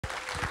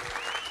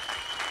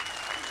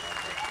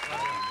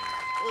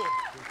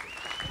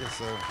Yes,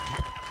 sir.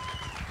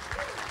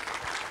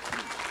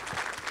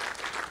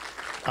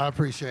 I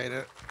appreciate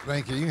it.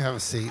 Thank you. You can have a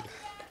seat.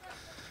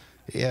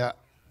 Yeah,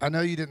 I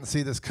know you didn't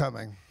see this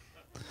coming.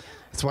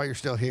 That's why you're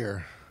still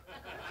here.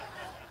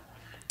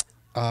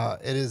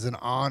 It is an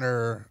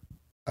honor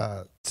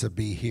to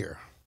be here,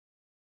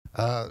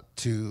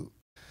 to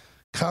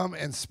come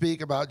and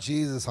speak about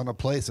Jesus on a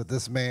place that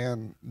this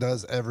man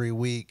does every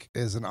week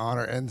is an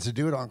honor, and to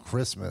do it on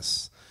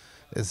Christmas.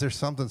 Is there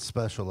something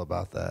special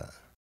about that?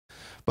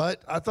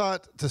 But I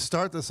thought to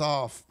start this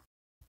off,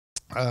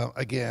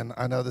 again,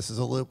 I know this is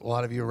a loop. A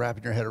lot of you are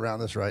wrapping your head around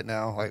this right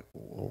now, like,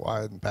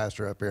 why isn't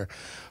Pastor up here?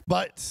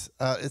 But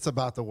it's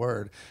about the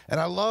Word. And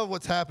I love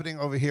what's happening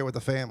over here with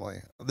the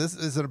family. This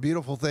is a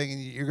beautiful thing,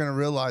 and you're going to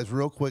realize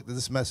real quick that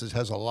this message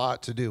has a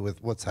lot to do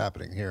with what's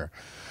happening here.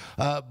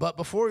 But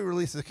before we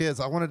release the kids,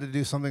 I wanted to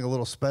do something a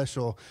little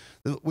special.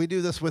 We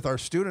do this with our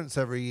students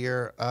every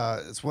year.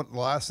 It's one of the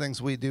last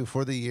things we do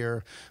for the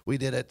year. We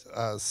did it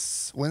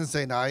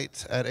Wednesday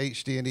night at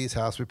HD&E's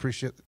house. We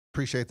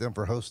appreciate them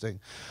for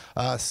hosting.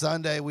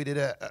 Sunday, we did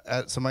it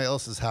at somebody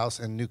else's house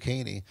in New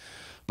Caney.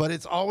 But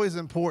it's always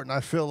important,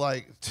 I feel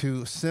like,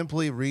 to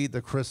simply read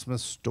the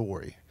Christmas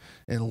story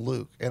in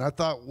Luke. And I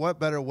thought, what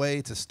better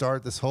way to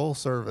start this whole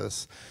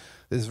service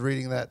is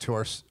reading that to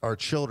our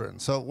children.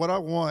 So what I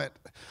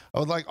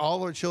would like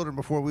all our children,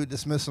 before we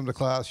dismiss them to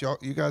class,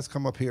 you guys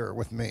come up here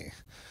with me.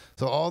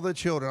 So all the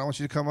children, I want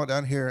you to come on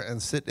down here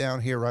and sit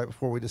down here right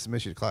before we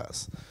dismiss you to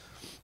class.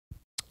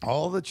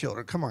 All the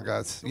children, come on,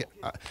 guys.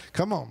 Yeah,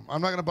 come on.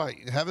 I'm not going to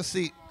bite. Have a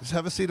seat. Just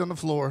have a seat on the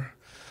floor.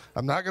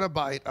 I'm not going to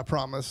bite, I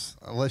promise,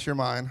 unless you're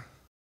mine.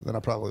 Then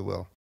I probably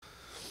will.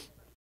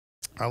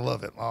 I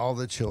love it. All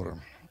the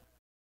children.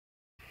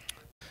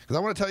 Because I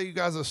want to tell you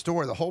guys a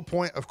story. The whole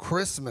point of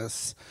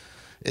Christmas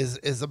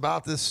is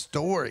about this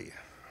story,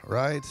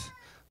 right?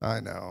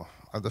 I know.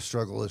 The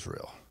struggle is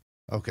real.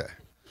 Okay.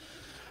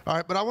 All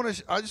right, but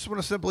I just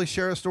want to simply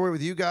share a story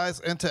with you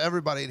guys and to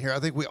everybody in here. I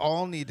think we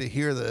all need to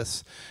hear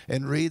this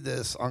and read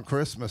this on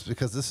Christmas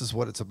because this is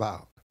what it's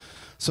about.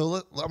 So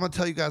I'm going to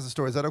tell you guys a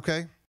story. Is that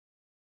okay?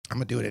 I'm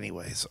going to do it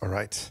anyways, all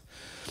right?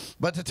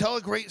 But to tell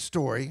a great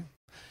story,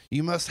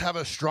 you must have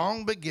a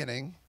strong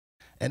beginning,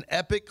 an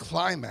epic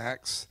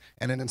climax,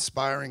 and an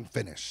inspiring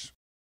finish.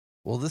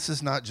 Well, this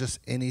is not just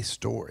any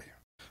story.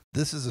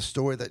 This is a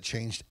story that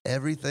changed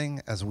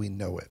everything as we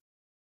know it.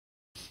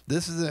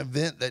 This is an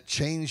event that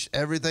changed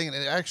everything, and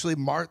it actually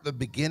marked the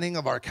beginning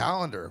of our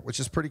calendar, which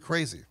is pretty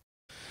crazy.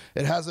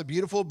 It has a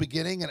beautiful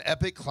beginning, an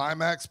epic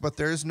climax, but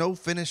there is no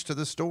finish to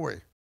the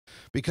story.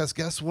 Because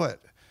guess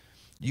what?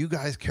 You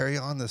guys carry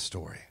on this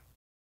story,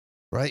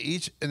 right?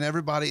 Each and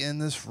everybody in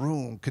this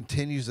room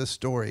continues this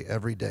story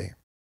every day.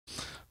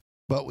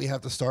 But we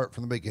have to start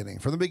from the beginning.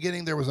 From the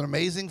beginning, there was an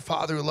amazing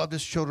father who loved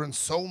his children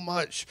so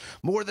much,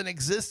 more than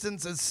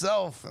existence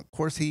itself. Of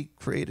course, he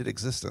created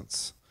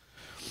existence.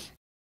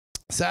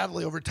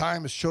 Sadly, over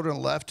time, his children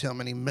left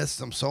him, and he missed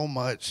them so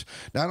much.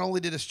 Not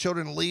only did his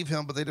children leave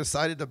him, but they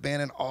decided to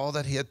abandon all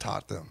that he had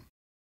taught them.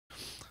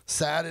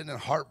 Saddened and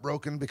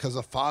heartbroken because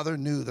the father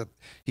knew that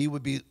they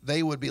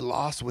would be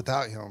lost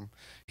without him,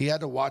 he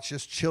had to watch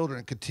his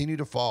children continue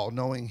to fall,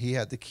 knowing he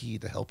had the key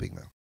to helping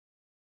them.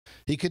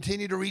 He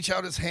continued to reach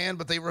out his hand,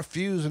 but they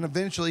refused, and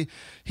eventually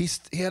he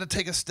had to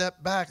take a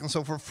step back. And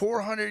so for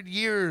 400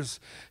 years,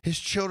 his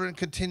children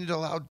continued to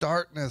allow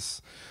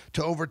darkness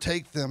to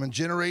overtake them, and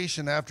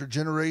generation after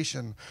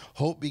generation,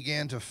 hope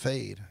began to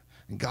fade,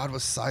 and God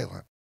was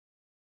silent,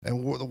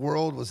 and the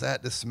world was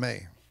at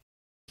dismay.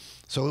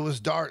 So it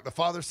was dark. The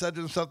father said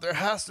to himself, there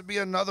has to be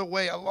another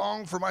way. I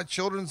long for my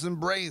children's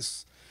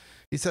embrace.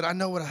 He said, I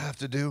know what I have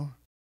to do.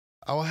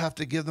 I will have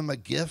to give them a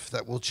gift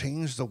that will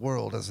change the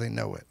world as they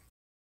know it.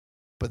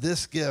 But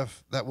this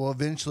gift that will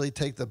eventually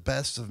take the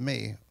best of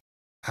me,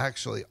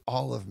 actually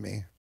all of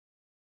me,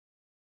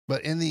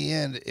 but in the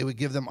end, it would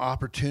give them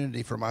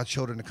opportunity for my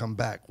children to come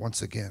back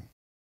once again.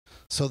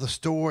 So the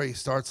story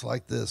starts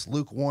like this.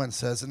 Luke 1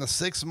 says, in the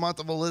 6th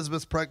month of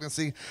Elizabeth's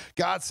pregnancy,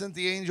 God sent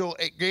the angel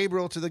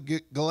Gabriel to the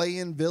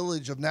Galilean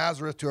village of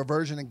Nazareth to a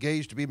virgin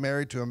engaged to be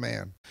married to a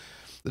man,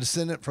 the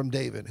descendant from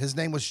David. His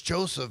name was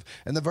Joseph,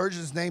 and the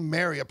virgin's name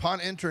Mary. Upon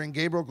entering,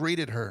 Gabriel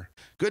greeted her.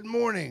 Good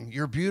morning,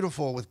 you're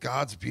beautiful with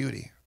God's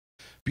beauty.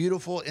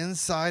 Beautiful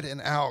inside and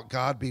out,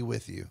 God be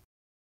with you.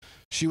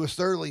 She was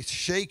thoroughly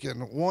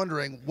shaken,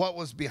 wondering what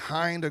was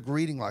behind a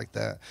greeting like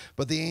that.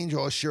 But the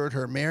angel assured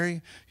her,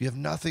 Mary, you have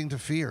nothing to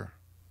fear.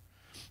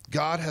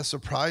 God has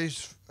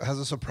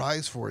a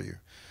surprise for you.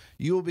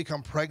 You will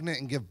become pregnant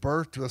and give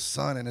birth to a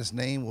son, and his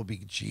name will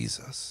be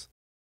Jesus.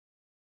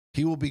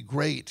 He will be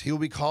great. He will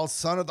be called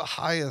Son of the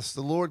Highest.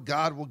 The Lord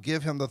God will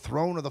give him the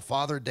throne of the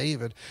father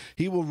David.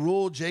 He will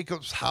rule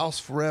Jacob's house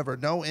forever,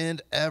 no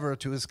end ever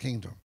to his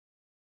kingdom.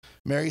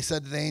 Mary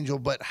said to the angel,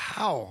 but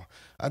how?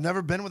 I've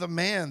never been with a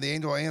man. The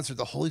angel answered,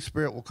 the Holy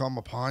Spirit will come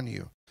upon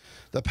you.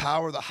 The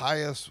power of the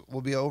highest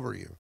will be over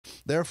you.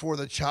 Therefore,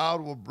 the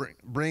child will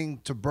bring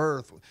to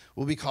birth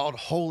will be called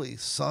Holy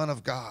Son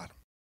of God.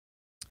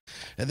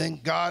 And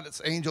then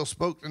God's angel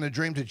spoke in a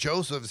dream to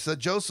Joseph. It said,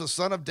 Joseph,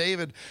 son of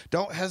David,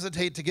 don't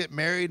hesitate to get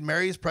married.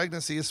 Mary's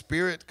pregnancy is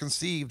spirit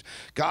conceived.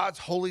 God's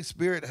Holy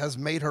Spirit has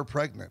made her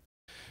pregnant.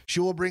 She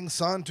will bring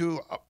son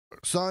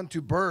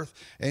to birth,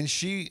 and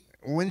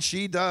when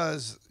she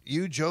does,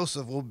 you,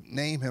 Joseph, will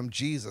name him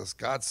Jesus,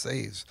 God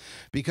saves,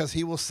 because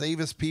he will save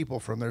his people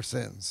from their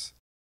sins.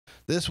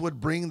 This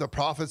would bring the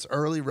prophet's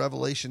early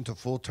revelation to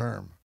full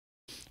term.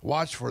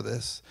 Watch for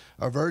this.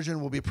 A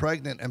virgin will be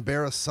pregnant and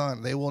bear a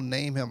son. They will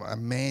name him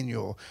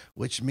Emmanuel,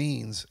 which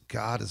means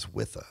God is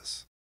with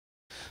us.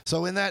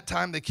 So in that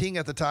time, the king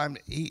at the time,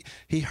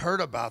 he heard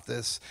about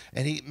this,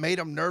 and he made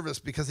him nervous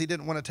because he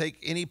didn't want to take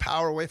any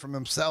power away from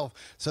himself.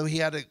 So he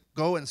had to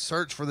go and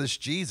search for this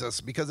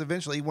Jesus, because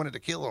eventually he wanted to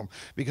kill him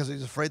because he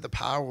was afraid the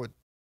power would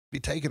be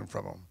taken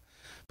from him.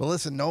 But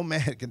listen, no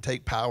man can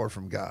take power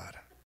from God.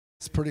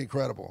 It's pretty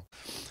incredible.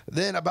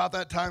 Then about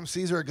that time,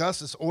 Caesar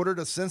Augustus ordered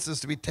a census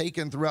to be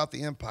taken throughout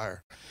the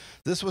empire.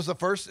 This was the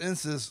first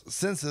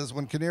census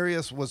when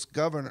Quirinius was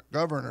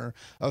governor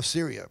of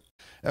Syria.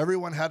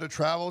 Everyone had to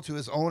travel to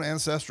his own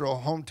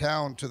ancestral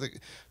hometown to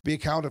be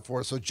accounted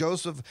for. So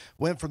Joseph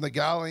went from the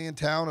Galilean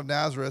town of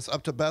Nazareth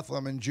up to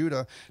Bethlehem in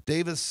Judah,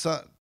 David's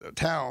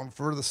town,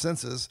 for the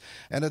census,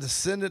 and a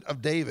descendant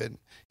of David,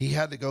 he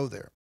had to go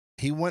there.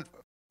 He went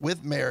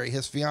with Mary,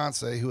 his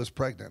fiancée, who was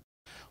pregnant.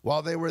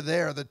 While they were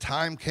there, the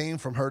time came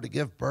for her to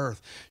give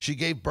birth. She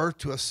gave birth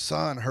to a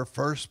son, her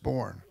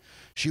firstborn.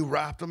 She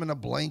wrapped him in a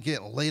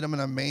blanket and laid him in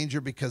a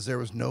manger because there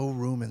was no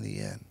room in the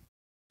inn.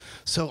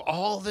 So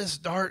all this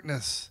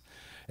darkness,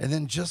 and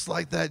then just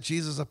like that,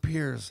 Jesus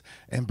appears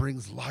and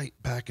brings light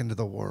back into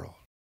the world.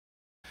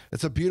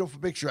 It's a beautiful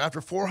picture.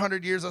 After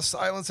 400 years of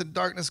silence and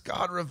darkness,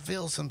 God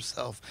reveals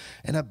himself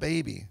in a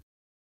baby.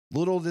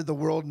 Little did the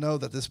world know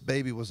that this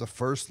baby was the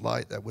first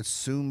light that would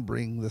soon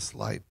bring this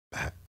light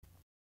back.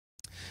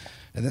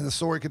 And then the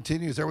story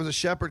continues. There was a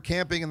shepherd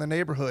camping in the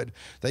neighborhood.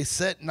 They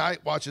set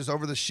night watches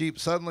over the sheep.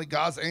 Suddenly,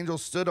 God's angel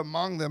stood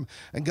among them,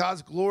 and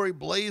God's glory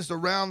blazed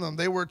around them.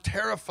 They were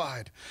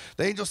terrified.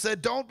 The angel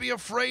said, "Don't be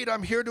afraid.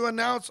 I'm here to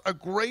announce a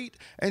great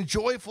and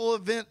joyful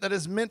event that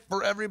is meant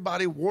for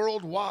everybody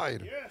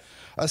worldwide. Yes.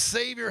 A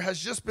Savior has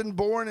just been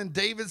born in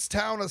David's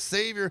town, a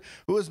Savior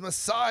who is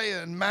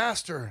Messiah and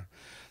Master.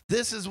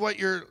 This is what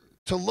you're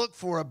to look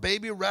for, a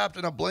baby wrapped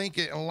in a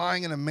blanket and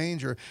lying in a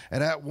manger."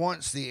 And at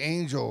once the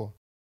angel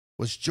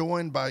was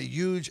joined by a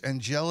huge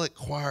angelic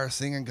choir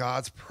singing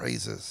God's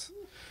praises.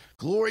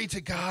 Glory to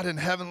God in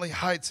heavenly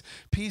heights,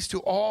 peace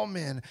to all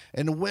men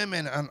and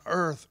women on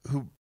earth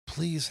who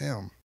please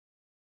him.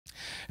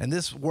 And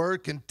this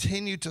word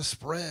continued to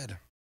spread.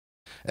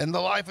 And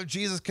the life of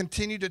Jesus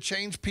continued to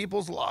change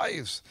people's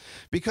lives.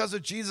 Because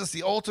of Jesus,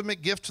 the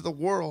ultimate gift to the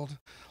world,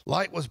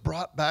 light was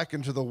brought back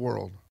into the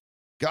world.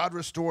 God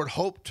restored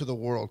hope to the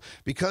world.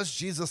 Because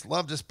Jesus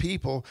loved his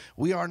people,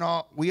 we are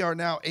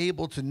now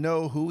able to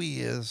know who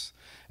he is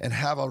and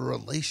have a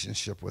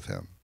relationship with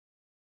him.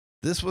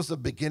 This was the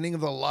beginning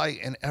of the light,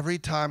 and every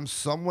time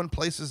someone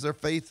places their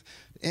faith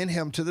in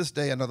him to this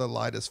day, another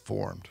light is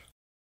formed.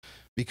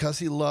 Because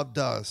he loved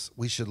us,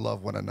 we should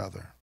love one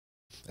another.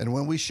 And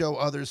when we show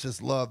others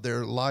his love,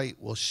 their light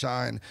will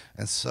shine,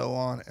 and so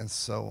on and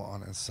so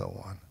on and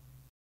so on.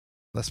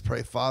 Let's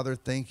pray. Father,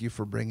 thank you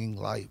for bringing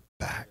light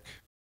back.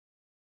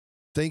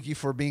 Thank you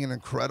for being an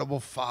incredible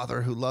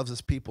Father who loves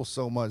his people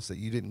so much that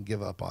you didn't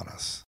give up on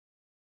us.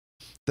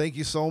 Thank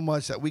you so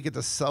much that we get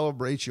to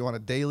celebrate you on a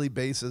daily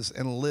basis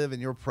and live in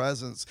your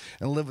presence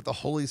and live with the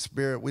Holy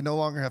Spirit. We no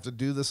longer have to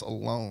do this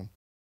alone.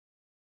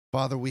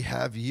 Father, we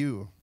have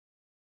you,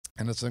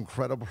 and it's an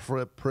incredible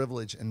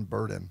privilege and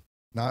burden,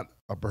 not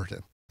a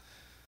burden.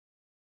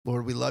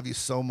 Lord, we love you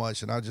so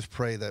much, and I just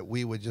pray that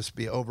we would just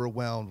be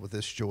overwhelmed with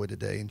this joy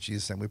today. In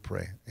Jesus' name we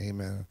pray.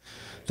 Amen.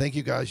 Thank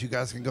you, guys. You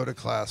guys can go to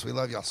class. We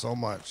love y'all so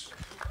much.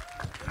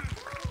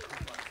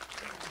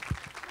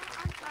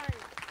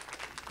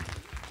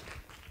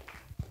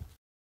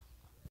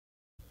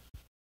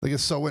 I think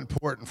it's so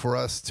important for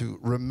us to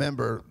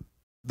remember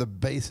the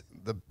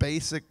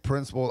basic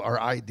principle, our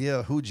idea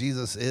of who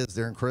Jesus is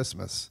during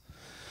Christmas.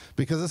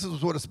 Because this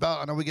is what it's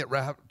about. I know we get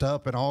wrapped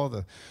up in all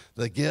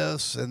the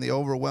gifts and the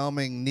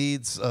overwhelming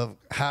needs of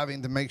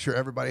having to make sure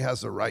everybody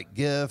has the right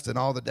gift and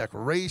all the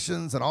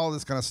decorations and all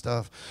this kind of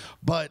stuff.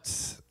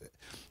 But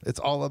it's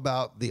all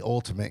about the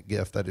ultimate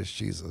gift that is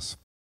Jesus.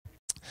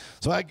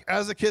 So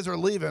as the kids are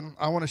leaving,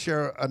 I want to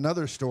share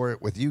another story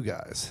with you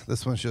guys.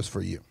 This one's just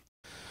for you.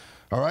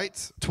 All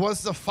right?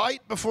 'Twas the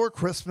fight before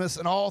Christmas,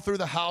 and all through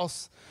the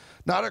house,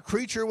 not a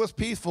creature was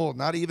peaceful,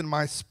 not even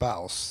my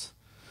spouse.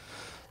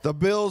 The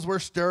bills were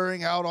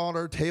stirring out on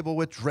our table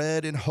with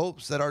dread in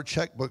hopes that our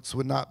checkbooks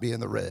would not be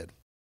in the red.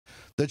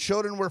 The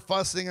children were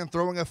fussing and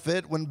throwing a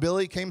fit when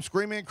Billy came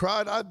screaming and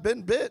cried, "I've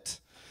been bit."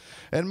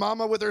 And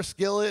Mama with her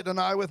skillet and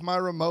I with my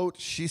remote,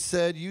 she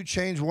said, "You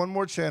change one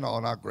more channel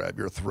and I'll grab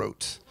your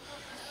throat."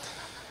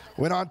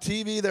 When on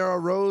TV there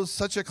arose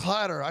such a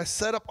clatter, I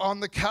sat up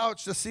on the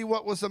couch to see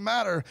what was the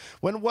matter.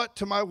 When what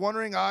to my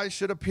wondering eyes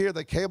should appear,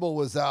 the cable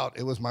was out.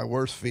 It was my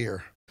worst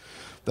fear.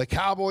 The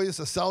Cowboys,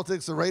 the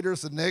Celtics, the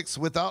Raiders, the Knicks,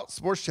 without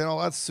Sports Channel,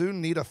 I'd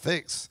soon need a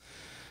fix.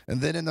 And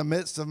then in the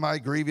midst of my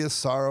grievous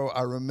sorrow,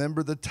 I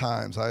remember the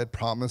times I had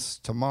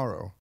promised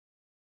tomorrow.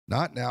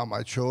 Not now,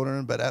 my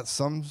children, but at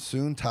some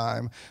soon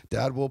time,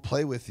 Dad will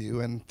play with you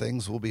and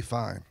things will be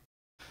fine.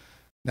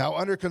 Now,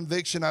 under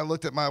conviction, I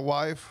looked at my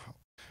wife.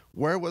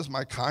 Where was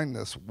my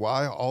kindness?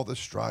 Why all the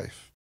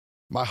strife?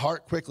 My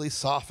heart quickly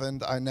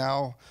softened. I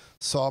now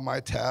saw my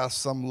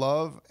task. Some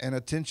love and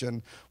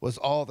attention was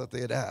all that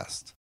they had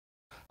asked.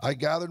 I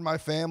gathered my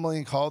family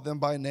and called them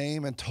by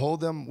name and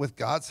told them with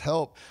God's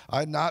help,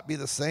 I'd not be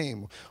the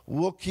same.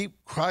 We'll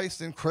keep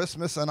Christ in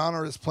Christmas and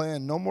honor his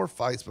plan. No more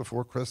fights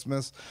before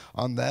Christmas.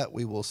 On that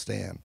we will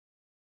stand.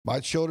 My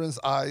children's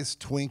eyes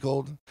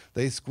twinkled.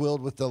 They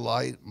squealed with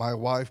delight. My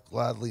wife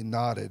gladly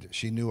nodded.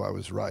 She knew I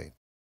was right.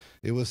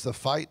 It was the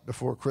fight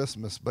before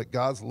Christmas, but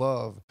God's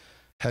love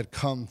had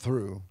come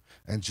through.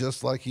 And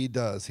just like he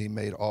does, he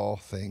made all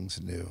things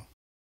new.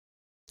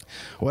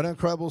 What an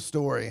incredible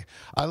story.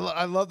 I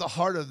love the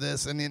heart of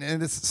this, and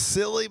it's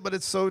silly, but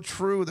it's so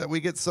true that we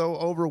get so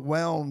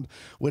overwhelmed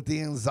with the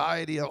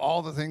anxiety of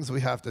all the things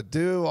we have to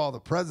do, all the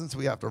presents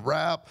we have to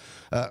wrap.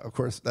 Of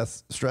course,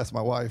 that's stress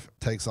my wife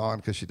takes on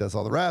because she does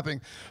all the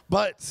wrapping.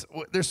 But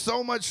there's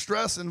so much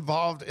stress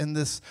involved in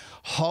this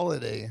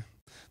holiday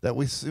that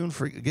we soon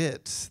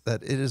forget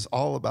that it is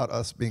all about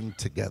us being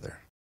together.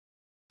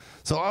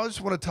 So I just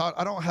want to talk.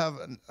 I don't have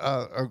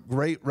a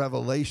great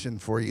revelation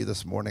for you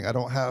this morning. I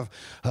don't have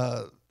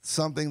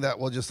something that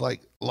will just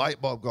like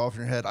light bulb go off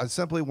in your head. I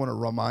simply want to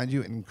remind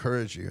you and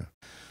encourage you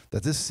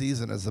that this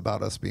season is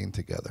about us being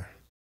together.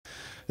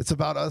 It's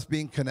about us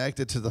being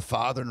connected to the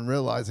Father and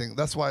realizing,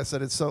 that's why I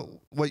said it's so,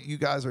 what you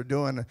guys are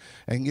doing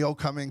and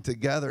coming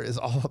together is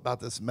all about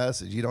this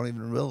message. You don't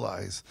even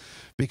realize,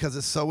 because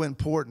it's so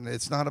important.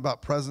 It's not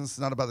about presents, it's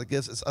not about the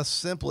gifts. It's us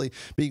simply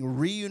being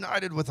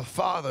reunited with the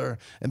Father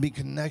and being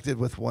connected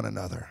with one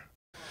another.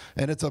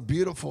 And it's a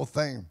beautiful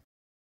thing.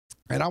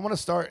 And I want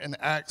to start in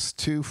Acts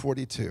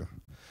 2:42,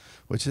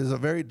 which is a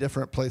very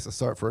different place to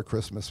start for a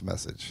Christmas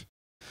message,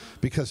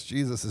 because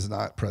Jesus is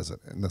not present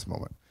in this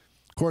moment.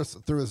 Of course,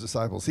 through his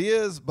disciples he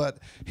is, but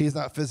he's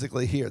not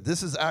physically here.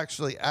 This is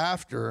actually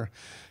after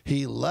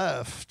he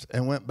left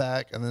and went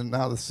back, and then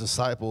now the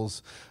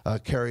disciples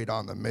carried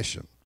on the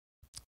mission.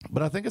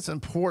 But I think it's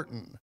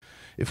important,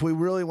 if we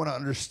really want to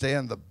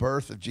understand the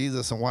birth of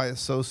Jesus and why it's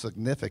so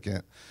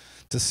significant,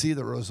 to see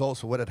the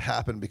results of what had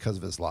happened because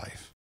of his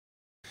life.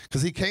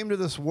 Because he came to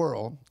this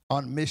world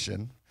on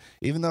mission.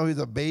 Even though he's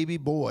a baby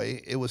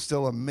boy, it was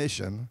still a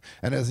mission.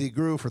 And as he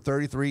grew for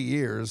 33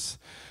 years,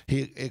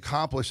 he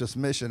accomplished this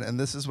mission. And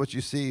this is what you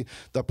see,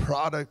 the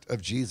product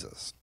of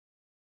Jesus.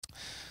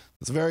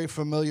 It's a very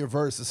familiar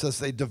verse. It says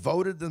they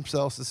devoted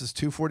themselves, this is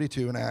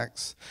 2:42 in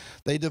Acts,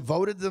 they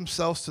devoted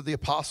themselves to the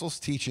apostles'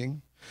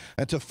 teaching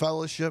and to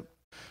fellowship,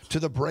 to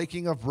the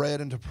breaking of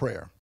bread and to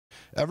prayer.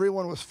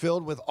 Everyone was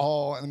filled with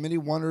awe, and many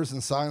wonders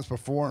and signs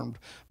performed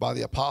by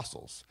the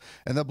apostles.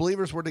 And the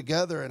believers were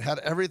together and had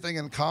everything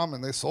in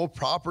common. They sold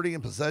property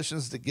and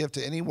possessions to give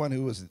to anyone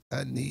who was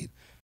at need.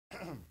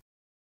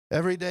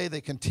 Every day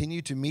they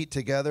continued to meet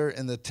together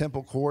in the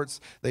temple courts.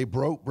 They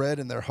broke bread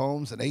in their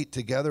homes and ate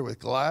together with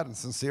glad and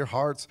sincere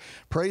hearts,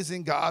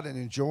 praising God and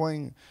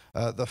enjoying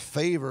the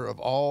favor of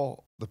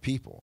all the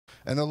people.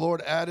 And the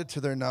Lord added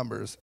to their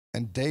numbers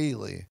and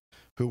daily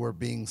who were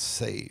being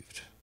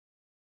saved.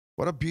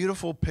 What a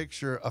beautiful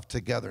picture of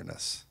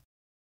togetherness,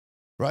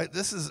 right?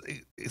 This is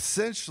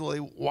essentially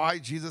why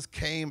Jesus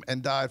came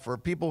and died, for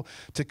people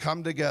to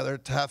come together,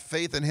 to have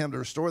faith in him, to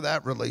restore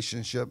that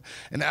relationship.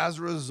 And as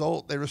a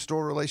result, they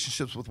restore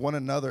relationships with one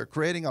another,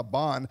 creating a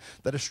bond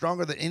that is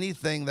stronger than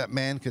anything that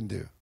man can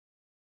do.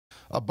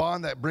 A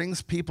bond that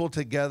brings people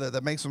together,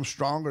 that makes them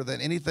stronger than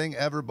anything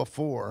ever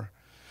before.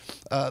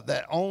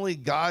 That only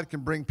God can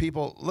bring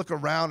people. Look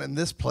around in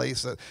this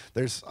place.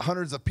 There's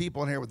hundreds of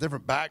people in here with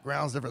different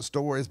backgrounds, different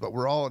stories, but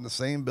we're all in the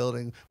same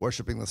building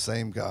worshiping the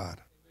same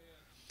God.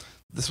 Amen.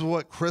 This is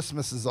what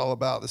Christmas is all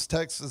about. This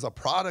text is a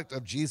product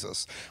of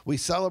Jesus. We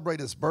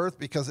celebrate his birth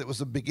because it was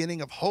the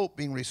beginning of hope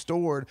being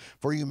restored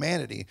for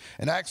humanity.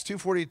 And Acts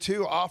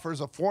 2:42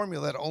 offers a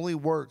formula that only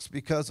works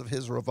because of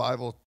his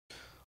revival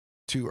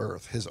to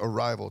earth, his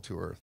arrival to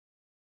earth.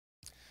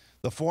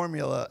 The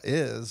formula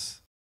is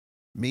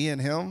me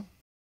and him,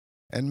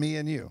 and me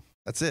and you.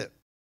 That's it.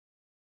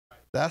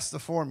 That's the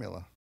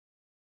formula,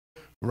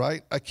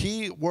 right? A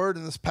key word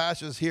in this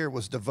passage here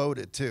was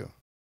devoted too.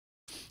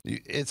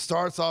 It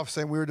starts off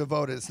saying we were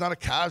devoted. It's not a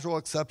casual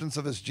acceptance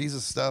of his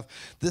Jesus stuff.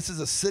 This is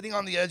a sitting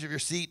on the edge of your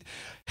seat,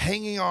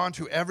 hanging on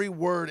to every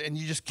word, and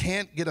you just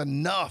can't get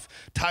enough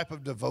type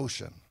of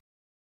devotion,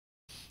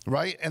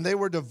 right? And they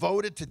were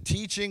devoted to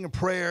teaching and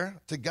prayer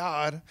to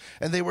God,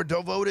 and they were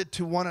devoted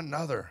to one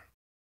another.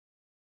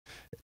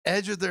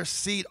 Edge of their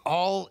seat,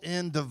 all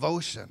in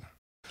devotion.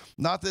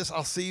 Not this,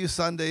 I'll see you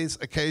Sundays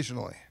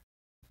occasionally.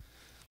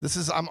 This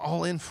is, I'm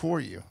all in for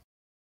you.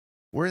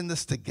 We're in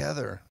this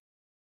together,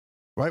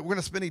 right? We're going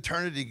to spend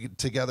eternity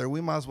together.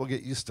 We might as well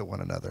get used to one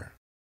another.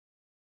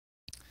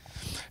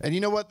 And you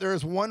know what? There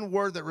is one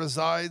word that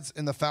resides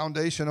in the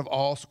foundation of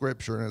all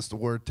Scripture, and it's the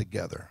word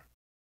together.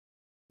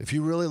 If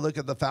you really look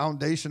at the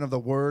foundation of the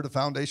word, the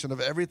foundation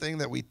of everything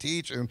that we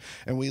teach and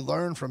we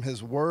learn from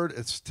his word,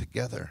 it's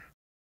together.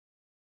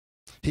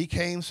 He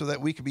came so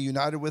that we could be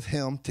united with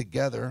him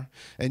together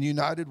and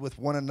united with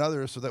one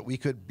another so that we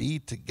could be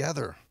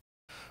together.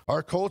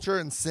 Our culture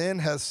and sin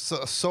has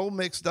so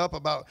mixed up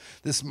about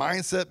this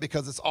mindset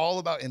because it's all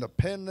about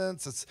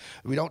independence.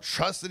 We don't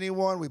trust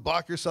anyone. We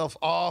block yourself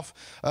off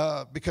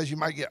because you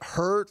might get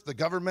hurt. The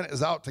government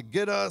is out to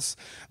get us.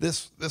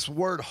 This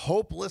word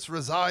hopeless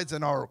resides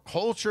in our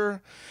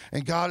culture.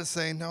 And God is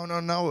saying, no, no,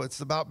 no.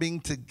 It's about being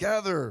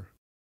together,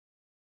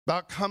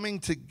 about coming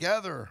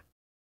together.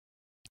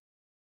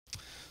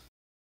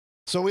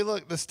 So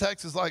this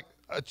text is like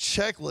a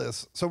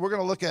checklist. So we're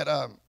going to look at,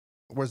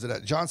 where's it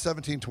at? John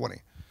 17:20.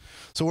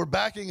 So we're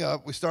backing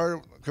up. We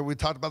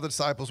talked about the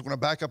disciples. We're going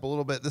to back up a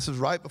little bit. This is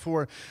right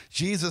before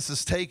Jesus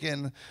is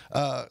taken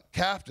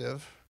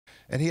captive,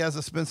 and he has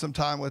to spend some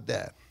time with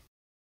Dad.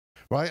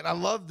 Right? And I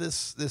love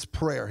this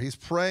prayer. He's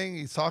praying,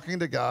 he's talking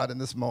to God in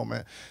this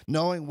moment,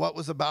 knowing what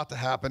was about to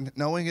happen,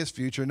 knowing his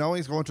future, knowing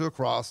he's going to a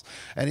cross,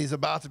 and he's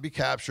about to be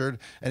captured,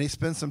 and he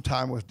spends some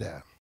time with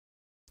Dad.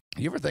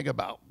 You ever think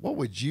about what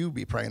would you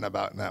be praying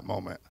about in that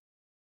moment?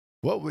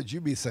 What would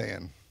you be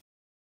saying?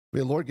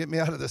 Lord, get me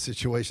out of this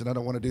situation. I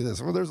don't want to do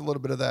this. Well, there's a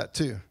little bit of that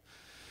too.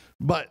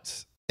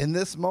 But in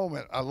this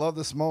moment, I love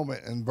this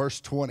moment in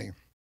verse 20.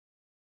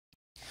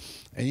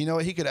 And you know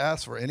what? He could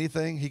ask for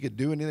anything. He could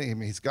do anything. I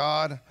mean, he's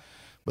God.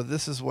 But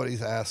this is what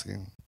he's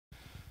asking.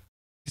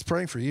 He's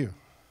praying for you.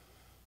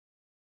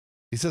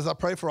 He says, I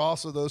pray for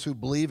also those who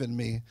believe in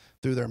me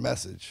through their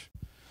message,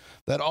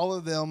 that all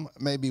of them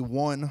may be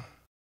one,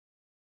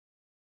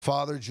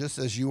 Father, just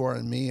as you are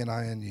in me and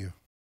I in you.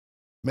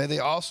 May they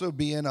also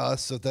be in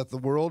us so that the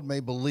world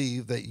may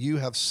believe that you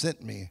have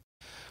sent me.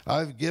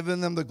 I've given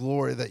them the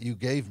glory that you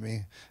gave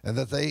me, and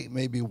that they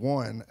may be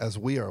one as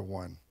we are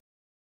one.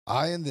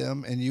 I and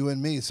them and you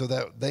and me, so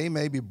that they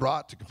may be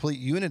brought to complete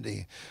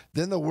unity.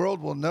 Then the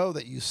world will know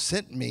that you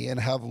sent me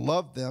and have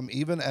loved them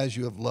even as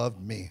you have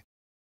loved me.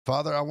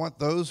 Father, I want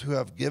those who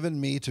have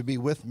given me to be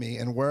with me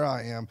and where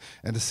I am,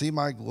 and to see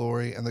my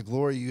glory and the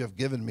glory you have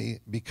given me,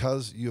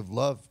 because you have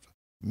loved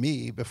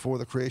me before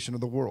the creation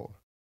of the world.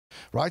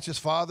 Righteous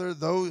Father,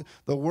 though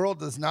the world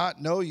does not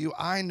know you,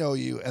 I know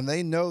you, and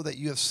they know that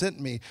you have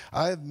sent me.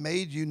 I have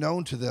made you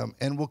known to them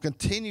and will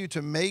continue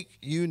to make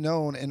you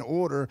known, in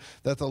order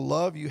that the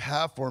love you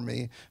have for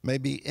me may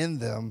be in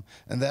them,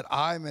 and that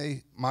I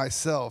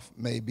myself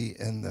may be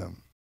in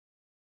them.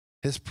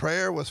 His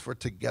prayer was for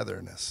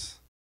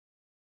togetherness,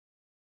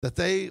 that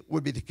they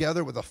would be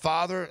together with the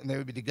Father and they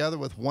would be together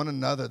with one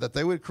another, that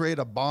they would create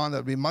a bond that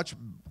would be much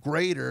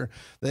greater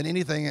than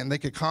anything, and they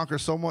could conquer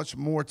so much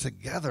more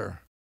together.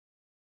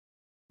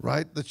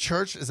 Right? The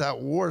church is at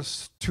war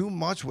too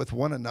much with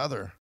one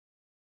another.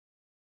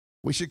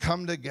 We should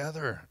come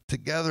together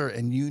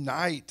and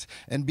unite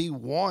and be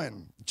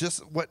one.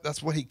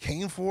 That's what he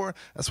came for.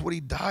 That's what he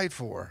died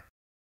for.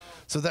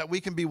 So that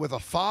we can be with a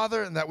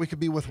Father and that we can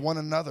be with one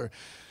another.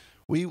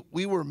 We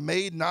were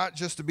made not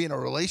just to be in a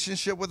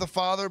relationship with a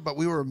Father, but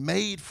we were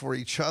made for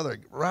each other.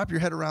 Wrap your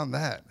head around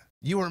that.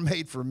 You were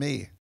made for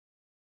me,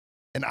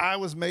 and I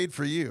was made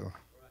for you.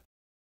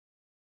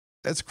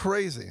 That's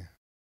crazy.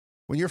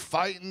 When you're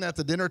fighting at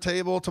the dinner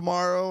table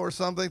tomorrow or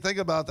something, think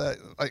about that.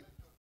 Like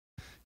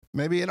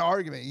maybe an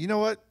argument. You know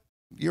what?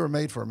 You were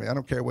made for me. I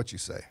don't care what you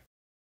say.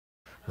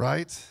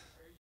 Right?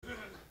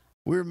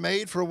 We were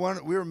made for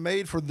one. We were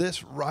made for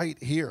this right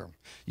here.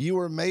 You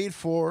were made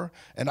for,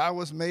 and I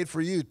was made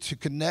for you, to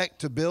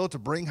connect, to build, to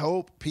bring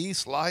hope,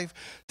 peace, life.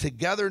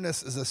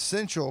 Togetherness is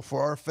essential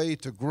for our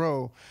faith to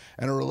grow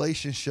and a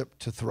relationship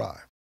to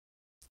thrive.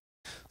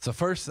 So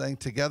first thing,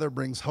 together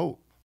brings hope.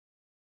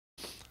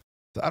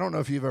 I don't know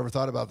if you've ever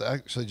thought about that.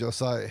 Actually,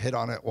 Josiah hit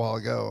on it a while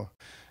ago,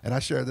 and I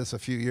shared this a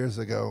few years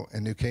ago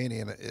in New Caney,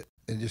 and it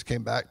just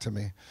came back to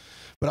me.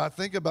 But I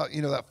think about,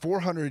 that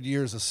 400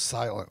 years of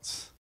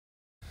silence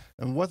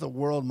and what the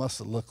world must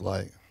have looked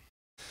like.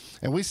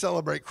 And we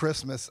celebrate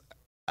Christmas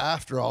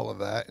after all of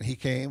that, and he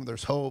came.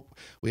 There's hope.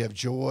 We have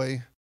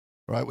joy,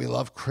 right? We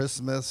love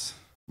Christmas.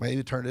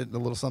 Maybe turned it into a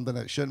little something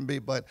that it shouldn't be,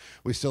 but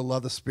we still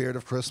love the spirit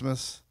of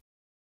Christmas.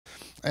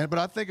 But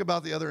I think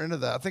about the other end of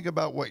that. I think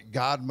about what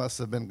God must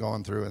have been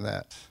going through in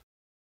that.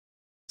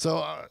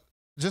 So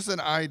just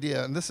an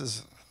idea, and this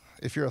is,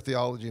 if you're a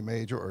theology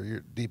major or you're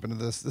deep into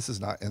this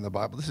is not in the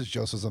Bible. This is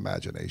Joseph's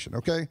imagination,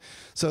 okay?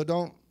 So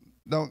don't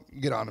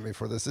get on to me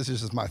for this. This is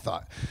just my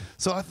thought.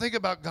 So I think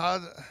about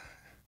God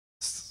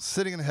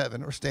sitting in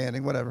heaven or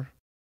standing, whatever.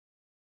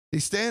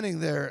 He's standing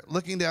there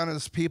looking down at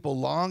his people,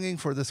 longing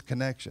for this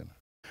connection.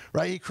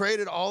 Right? He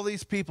created all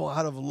these people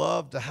out of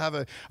love to have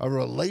a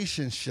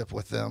relationship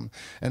with them.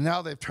 And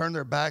now they've turned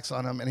their backs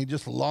on him, and he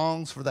just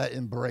longs for that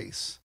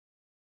embrace.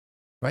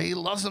 Right? He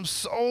loves them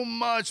so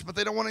much, but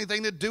they don't want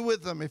anything to do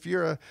with them. If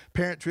you're a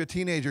parent to a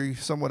teenager, you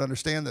somewhat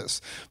understand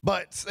this.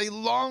 But they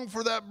long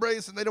for that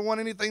embrace, and they don't want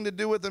anything to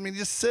do with them. And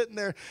he's just sitting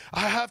there,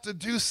 I have to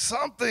do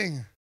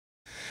something.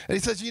 And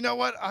he says, you know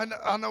what? I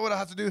know what I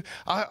have to do.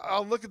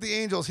 I'll look at the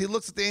angels. He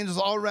looks at the angels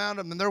all around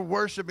him, and they're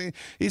worshiping.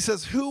 He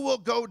says, who will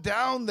go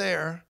down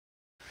there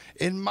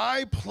in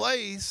my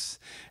place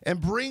and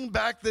bring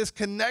back this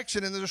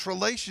connection and this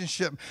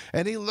relationship?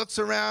 And he looks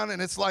around,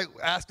 and it's like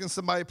asking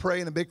somebody to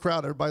pray in a big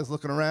crowd. Everybody's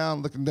looking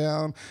around, looking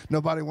down.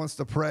 Nobody wants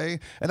to pray.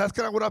 And that's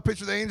kind of what I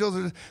picture the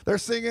angels. They're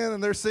singing,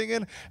 and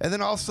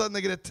then all of a sudden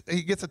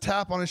he gets a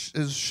tap on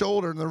his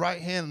shoulder in the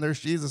right hand, and there's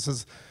Jesus.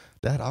 Says,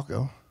 Dad, I'll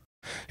go.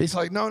 He's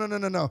like,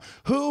 no.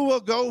 Who will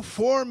go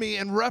for me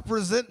and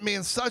represent me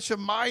in such a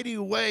mighty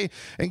way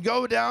and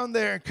go down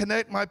there and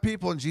connect my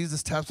people? And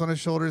Jesus taps on his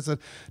shoulder and said,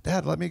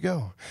 Dad, let me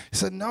go. He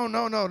said, no.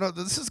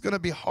 This is going to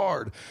be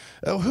hard.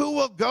 Who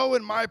will go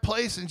in my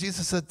place? And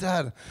Jesus said,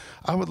 Dad,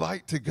 I would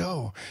like to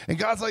go. And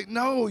God's like,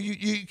 no,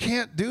 you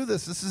can't do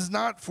this. This is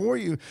not for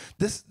you.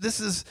 This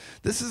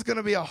is going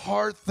to be a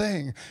hard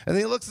thing. And then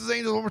he looks at his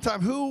angels one more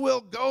time. Who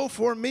will go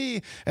for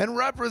me and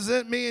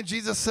represent me? And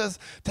Jesus says,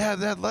 Dad,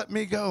 let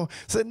me go.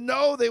 Said,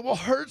 no, they will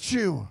hurt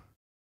you.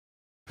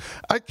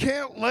 I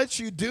can't let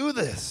you do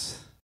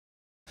this.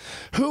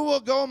 Who will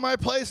go in my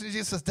place? And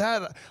Jesus says,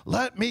 Dad,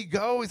 let me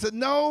go. He said,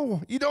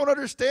 no, you don't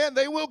understand.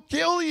 They will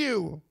kill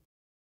you.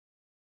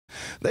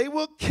 They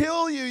will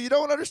kill you. You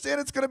don't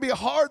understand. It's going to be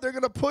hard. They're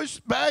going to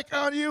push back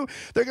on you.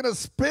 They're going to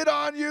spit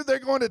on you. They're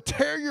going to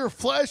tear your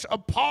flesh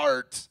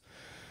apart.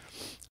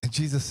 And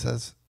Jesus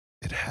says,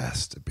 it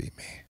has to be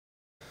me.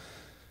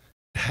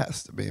 It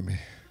has to be me.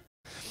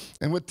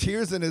 And with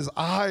tears in his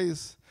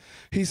eyes,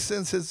 he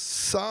sends his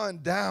son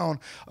down,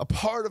 a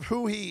part of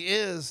who he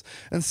is,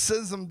 and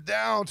sends him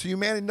down to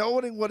humanity,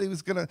 knowing what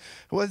he's gonna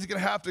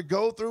have to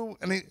go through,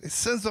 and he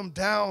sends him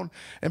down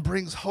and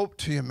brings hope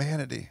to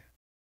humanity.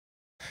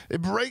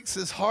 It breaks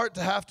his heart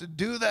to have to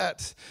do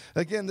that.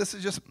 Again, this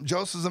is just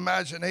Joseph's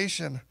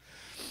imagination.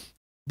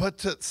 But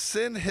to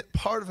send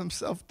part of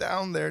himself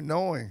down there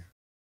knowing.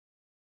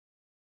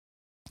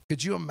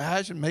 Could you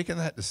imagine making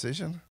that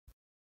decision?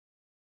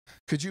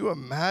 Could you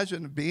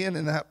imagine being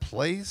in that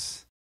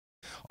place?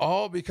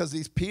 All because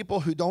these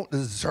people who don't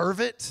deserve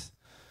it,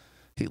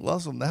 he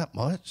loves them that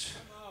much.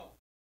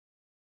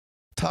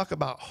 Talk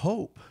about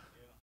hope.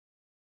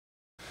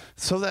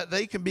 So that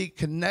they can be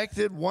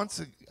connected once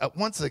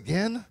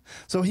again,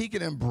 so he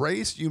can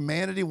embrace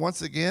humanity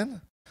once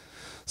again,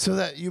 so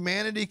that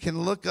humanity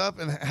can look up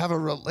and have a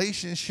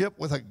relationship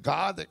with a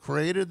God that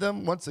created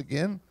them once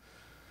again.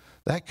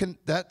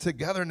 That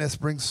togetherness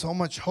brings so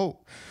much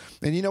hope.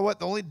 And you know what?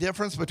 The only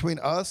difference between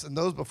us and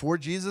those before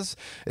Jesus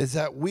is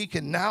that we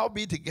can now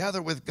be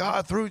together with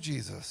God through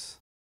Jesus.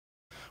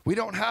 We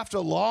don't have to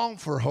long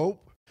for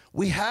hope.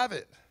 We have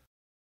it.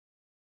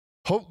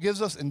 Hope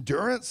gives us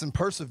endurance and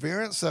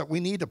perseverance that we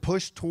need to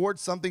push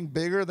towards something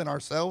bigger than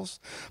ourselves.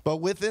 But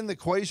within the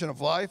equation of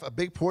life, a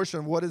big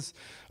portion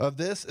of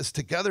this is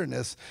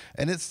togetherness,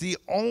 and it's the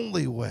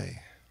only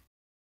way.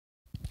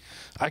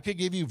 I could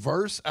give you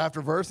verse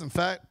after verse. In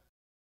fact,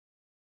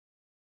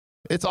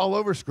 it's all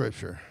over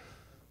Scripture.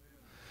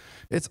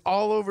 It's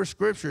all over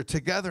Scripture,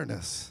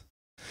 togetherness.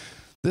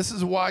 This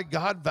is why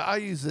God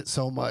values it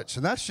so much,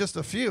 and that's just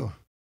a few,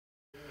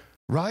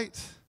 right?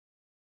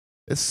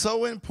 It's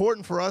so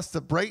important for us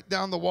to break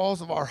down the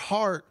walls of our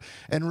heart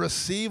and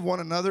receive one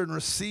another and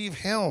receive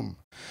Him.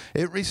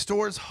 It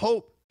restores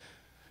hope.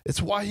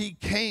 It's why He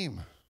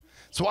came.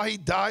 It's why He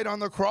died on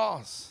the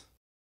cross.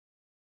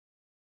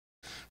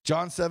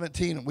 John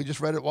 17, we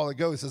just read it a while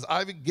ago. He says,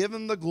 I've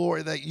given the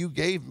glory that you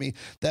gave me,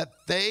 that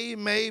they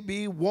may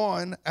be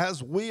one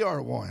as we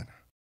are one.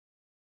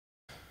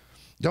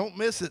 Don't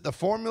miss it. The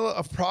formula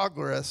of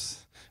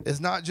progress is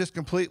not just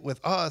complete with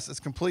us, it's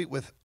complete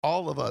with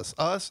all of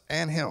us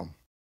and Him.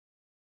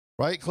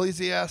 Right?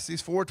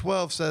 Ecclesiastes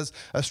 4:12 says,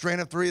 a strand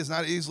of three is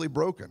not easily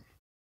broken.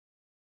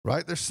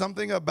 Right? There's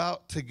something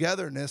about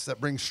togetherness that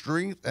brings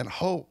strength and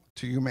hope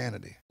to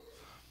humanity.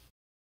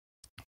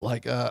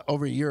 Like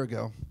over a year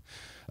ago,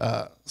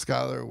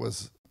 Skylar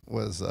was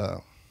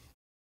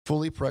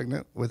fully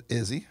pregnant with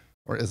Izzy,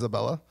 or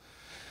Isabella,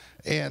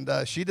 and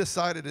she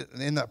decided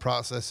in that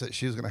process that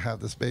she was going to have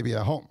this baby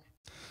at home.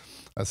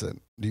 I said,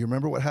 do you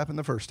remember what happened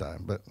the first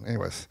time? But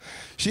anyways,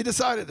 she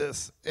decided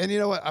this, and you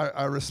know what?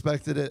 I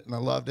respected it, and I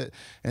loved it,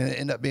 and it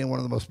ended up being one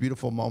of the most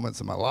beautiful moments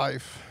of my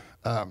life.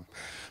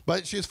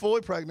 But she was fully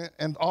pregnant,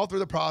 and all through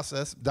the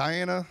process,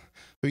 Diana,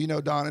 who you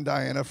know, Don and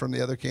Diana from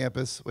the other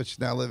campus, which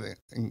now live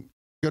in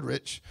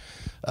Goodrich,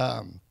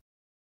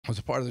 was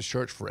a part of this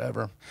church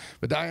forever.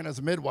 But Diana's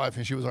a midwife,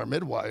 and she was our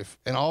midwife.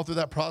 And all through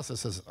that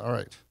process, says, all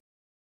right,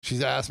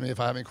 she's asked me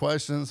if I have any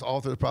questions. All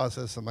through the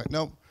process, I'm like,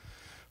 nope.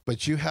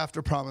 But you have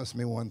to promise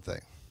me one thing.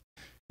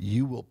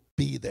 You will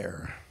be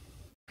there,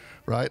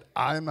 right?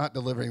 I'm not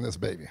delivering this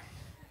baby,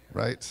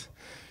 right?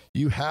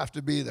 You have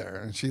to be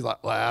there. And she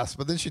laughs,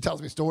 but then she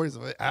tells me stories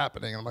of it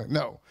happening. I'm like,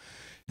 no,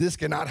 this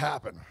cannot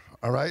happen,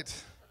 all right?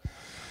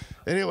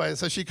 Anyway,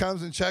 so she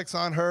comes and checks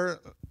on her,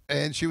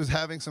 and she was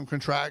having some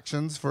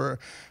contractions for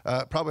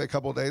probably a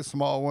couple of days,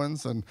 small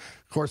ones. And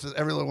of course,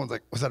 every little one's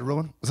like, was that a real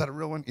one? Was that a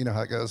real one? You know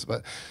how it goes.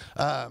 But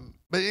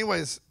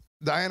anyways,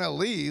 Diana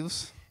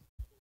leaves,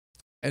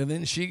 and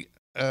then she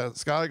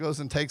Skylar goes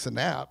and takes a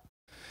nap.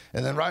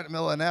 And then right in the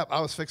middle of the nap,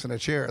 I was fixing a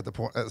chair at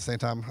the same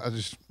time. I was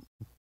just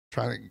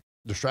trying to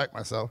distract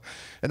myself.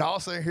 And I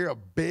also hear a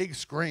big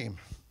scream.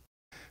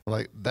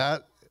 Like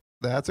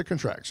that's a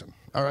contraction.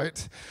 All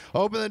right.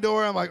 Open the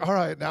door. I'm like, all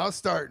right, now it's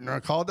starting. I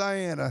call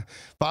Diana.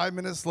 5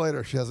 minutes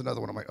later, she has another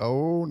one. I'm like,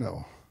 oh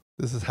no,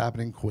 this is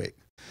happening quick.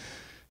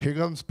 Here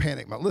comes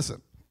panic mode.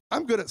 Listen,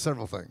 I'm good at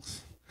several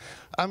things.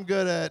 I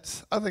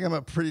think I'm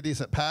a pretty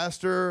decent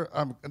pastor.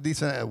 I'm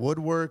decent at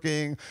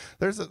woodworking.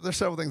 There's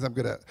several things I'm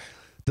good at.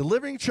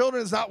 Delivering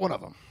children is not one of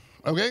them,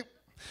 okay?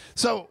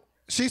 So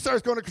she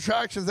starts going to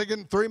contractions. They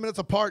get 3 minutes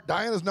apart.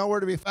 Diana's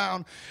nowhere to be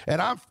found,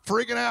 and I'm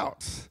freaking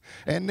out.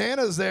 And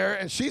Nana's there,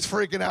 and she's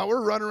freaking out.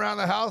 We're running around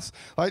the house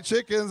like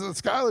chickens, and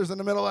Skylar's in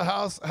the middle of the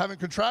house having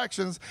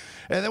contractions,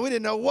 and then we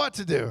didn't know what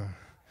to do.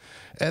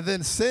 And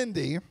then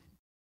Cindy,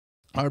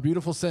 our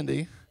beautiful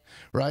Cindy,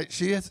 right?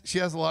 She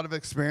has a lot of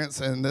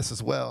experience in this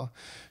as well.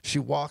 She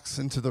walks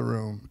into the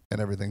room, and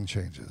everything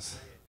changes.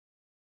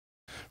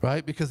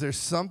 Right? Because there's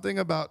something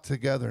about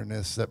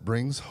togetherness that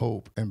brings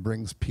hope and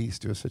brings peace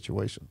to a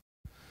situation.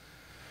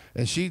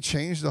 And she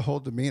changed the whole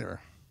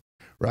demeanor,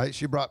 right?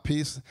 She brought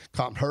peace,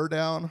 calmed her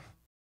down.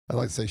 I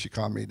like to say she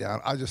calmed me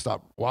down. I just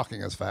stopped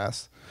walking as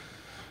fast.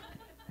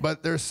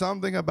 But there's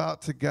something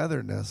about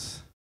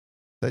togetherness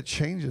that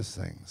changes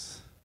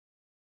things,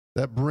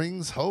 that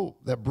brings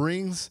hope, that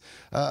brings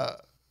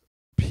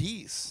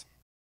peace.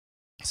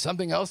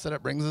 Something else that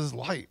it brings is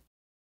light.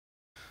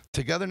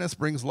 Togetherness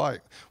brings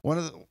light.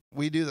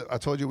 I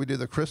told you we do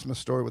the Christmas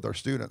story with our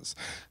students,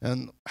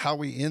 and how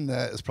we end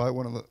that is probably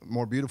one of the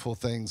more beautiful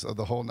things of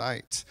the whole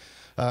night.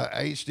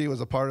 HD was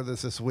a part of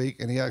this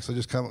week, and he actually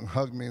just come and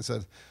hugged me and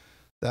said,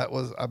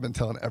 I've been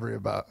telling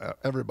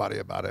everybody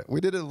about it. We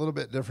did it a little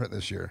bit different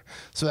this year.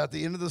 So at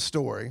the end of the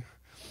story,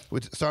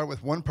 we started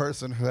with one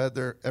person who had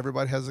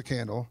everybody has a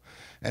candle,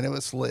 and it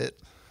was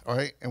lit. All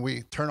right, and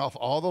we turn off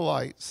all the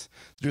lights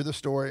through the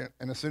story,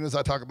 and as soon as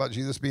I talk about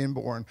Jesus being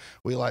born,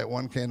 we light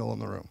one candle in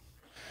the room,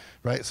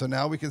 right? So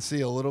now we can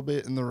see a little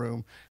bit in the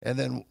room, and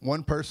then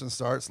one person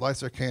lights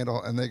their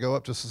candle, and they go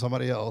up to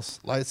somebody else,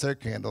 lights their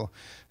candle,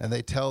 and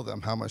they tell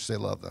them how much they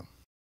love them.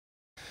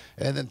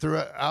 And then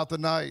throughout the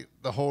night,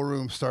 the whole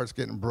room starts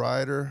getting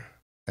brighter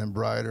and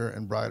brighter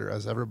and brighter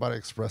as everybody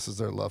expresses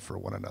their love for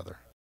one another.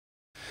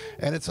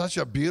 And it's such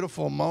a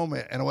beautiful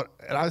moment. And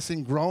I've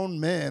seen grown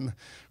men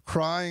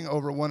crying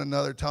over one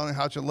another, telling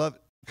how much you love,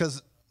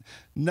 because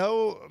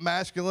no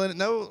masculine,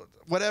 no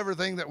whatever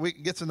thing that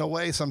gets in the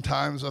way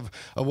sometimes of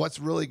what's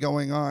really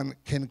going on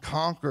can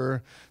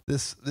conquer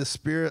this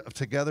spirit of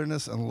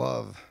togetherness and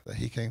love that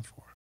he came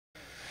for.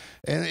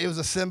 And it was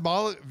a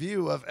symbolic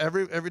view of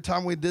every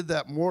time we did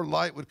that, more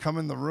light would come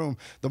in the room.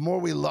 The more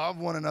we love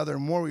one another, the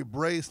more we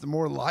embrace, the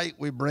more light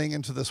we bring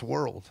into this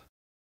world.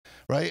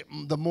 Right?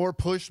 The more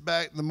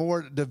pushback, the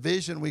more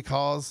division we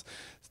cause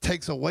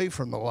takes away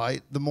from the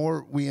light. The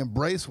more we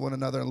embrace one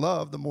another in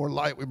love, the more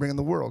light we bring in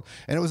the world.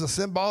 And it was a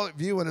symbolic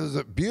view, and it was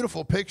a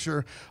beautiful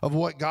picture of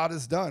what God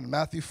has done.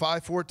 Matthew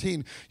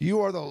 5:14,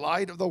 you are the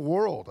light of the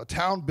world. A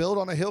town built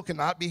on a hill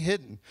cannot be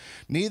hidden.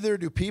 Neither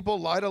do people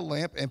light a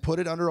lamp and put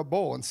it under a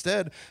bowl.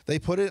 Instead, they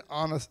put it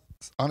on its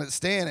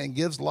stand and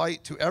gives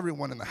light to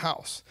everyone in the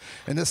house.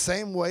 In the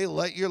same way,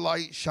 let your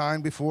light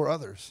shine before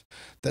others,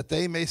 that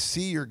they may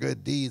see your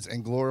good deeds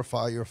and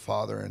glorify your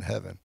Father in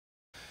heaven.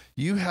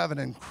 You have an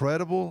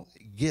incredible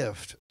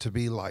gift to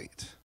be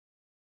light.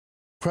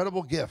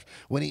 Incredible gift.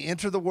 When he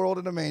entered the world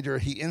in a manger,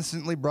 he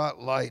instantly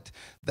brought light.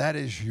 That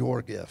is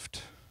your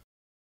gift.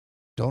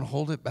 Don't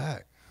hold it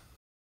back.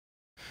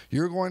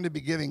 You're going to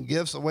be giving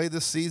gifts away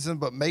this season,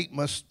 but make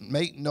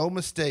no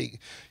mistake,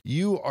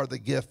 you are the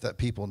gift that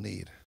people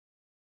need.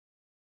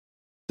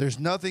 There's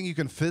nothing you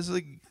can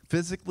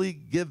physically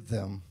give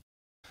them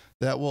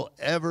that will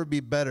ever be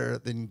better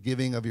than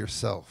giving of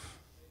yourself.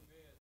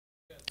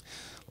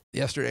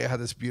 Yesterday, I had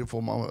this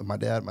beautiful moment with my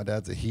dad. My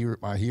dad's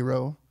my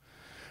hero,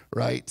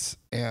 right?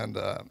 And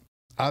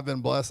I've been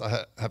blessed.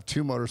 I have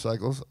 2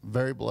 motorcycles,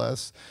 very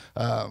blessed.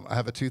 I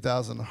have a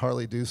 2000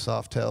 Harley Do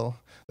Softail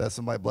that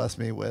somebody blessed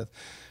me with.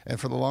 And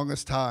for the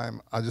longest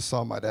time, I just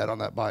saw my dad on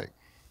that bike.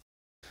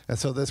 And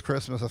so this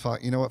Christmas, I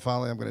thought, you know what,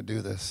 finally I'm going to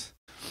do this.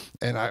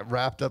 And I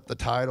wrapped up the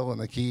title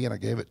and the key, and I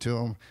gave it to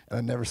him. And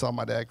I never saw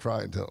my dad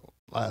cry until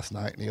last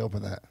night, and he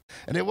opened that.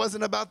 And it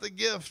wasn't about the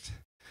gift.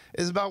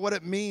 It's about what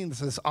it means,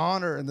 this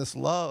honor and this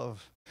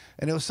love.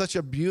 And it was such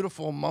a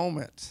beautiful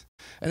moment.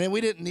 And then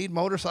we didn't need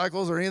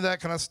motorcycles or any of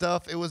that kind of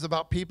stuff. It was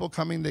about people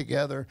coming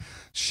together,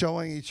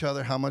 showing each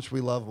other how much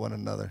we love one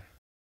another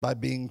by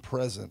being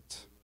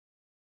present.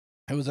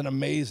 It was an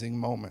amazing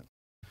moment.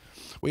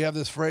 We have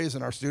this phrase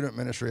in our student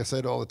ministry, I say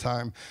it all the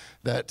time,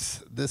 that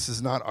this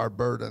is not our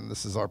burden,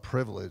 this is our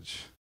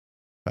privilege.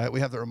 Right? We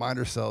have to remind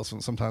ourselves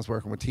when sometimes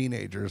working with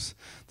teenagers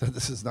that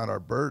this is not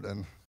our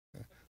burden,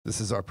 this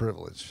is our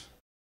privilege.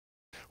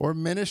 Or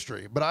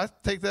ministry, but I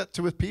take that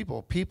with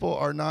people. People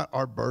are not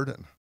our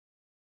burden.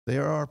 They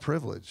are our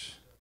privilege.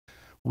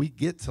 We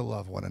get to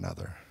love one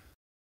another.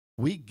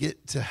 We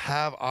get to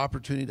have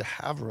opportunity to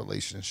have a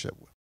relationship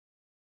with.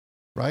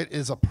 Right? It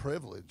is a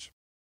privilege.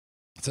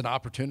 It's an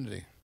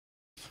opportunity.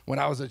 When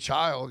I was a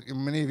child,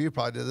 many of you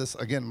probably did this.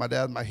 Again, my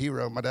dad, my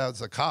hero. My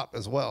dad's a cop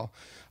as well.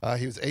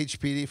 He was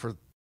HPD for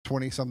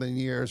 20-something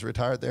years,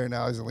 retired there.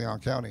 Now he's in Leon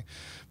County.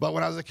 But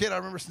when I was a kid, I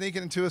remember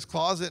sneaking into his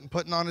closet and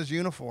putting on his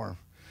uniform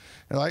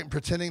and like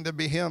pretending to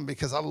be him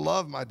because I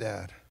love my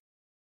dad.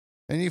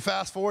 And you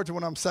fast forward to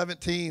when I'm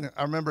 17,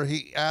 I remember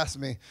he asked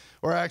me,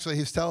 or actually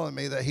he's telling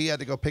me that he had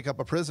to go pick up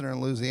a prisoner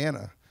in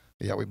Louisiana.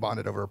 Yeah, we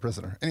bonded over a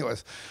prisoner.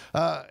 Anyways,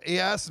 he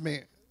asked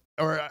me,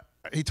 or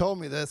he told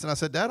me this, and I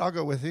said, Dad, I'll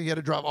go with you. He had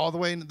to drive all the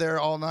way there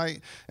all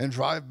night and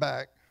drive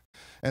back.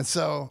 And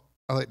so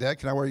I was like, Dad,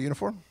 can I wear a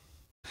uniform?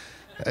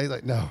 And he's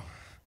like, no.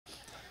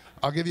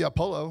 I'll give you a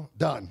polo.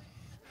 Done.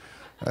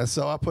 And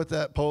so I put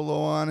that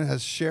polo on. It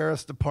has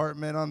sheriff's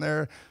department on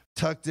there.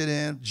 Tucked it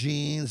in,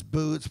 jeans,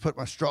 boots, put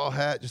my straw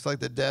hat just like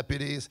the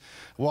deputies.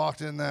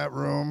 Walked in that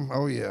room.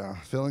 Oh, yeah,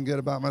 feeling good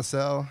about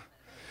myself.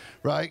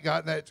 Right,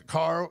 got in that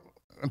car,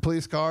 a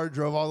police car,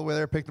 drove all the way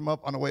there, picked him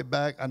up. On the way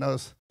back, I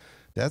noticed,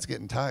 Dad's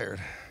getting tired.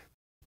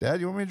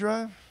 Dad, you want me to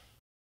drive?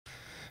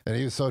 And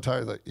he was so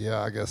tired, like, yeah,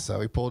 I guess so.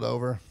 He pulled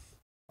over.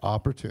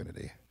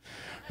 Opportunity,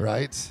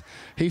 right?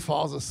 He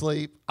falls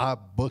asleep. I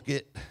book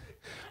it.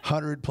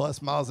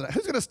 100+ miles an hour.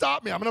 Who's going to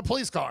stop me? I'm in a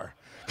police car.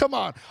 Come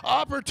on.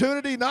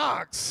 Opportunity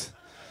knocks.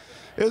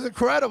 It was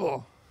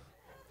incredible.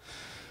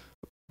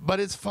 But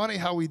it's funny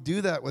how we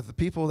do that with the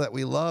people that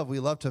we love. We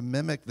love to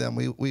mimic them.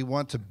 We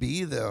want to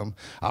be them.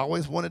 I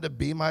always wanted to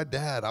be my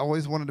dad. I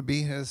always wanted to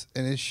be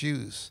in his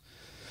shoes.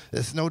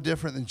 It's no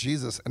different than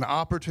Jesus. An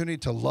opportunity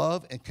to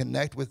love and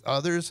connect with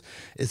others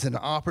is an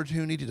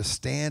opportunity to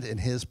stand in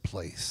his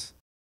place,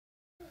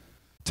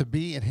 to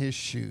be in his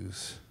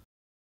shoes,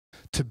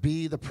 to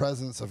be the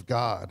presence of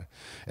God.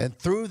 And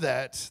through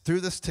that, through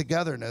this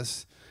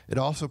togetherness, it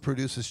also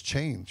produces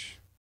change.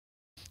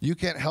 You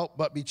can't help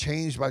but be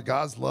changed by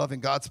God's love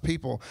and God's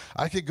people.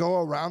 I could go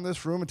around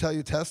this room and tell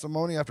you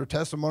testimony after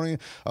testimony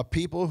of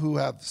people who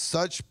have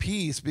such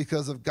peace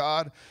because of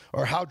God,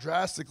 or how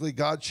drastically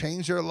God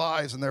changed their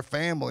lives and their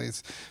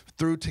families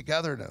through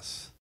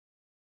togetherness.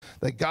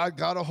 That God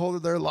got a hold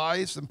of their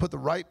lives and put the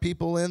right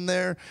people in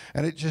there,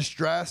 and it just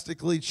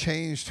drastically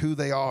changed who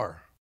they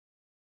are.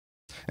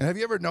 And have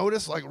you ever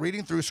noticed, like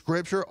reading through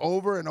scripture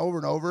over and over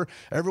and over,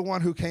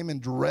 everyone who came in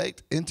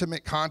direct,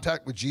 intimate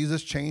contact with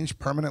Jesus changed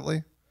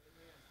permanently?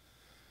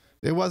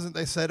 It wasn't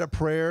they said a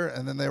prayer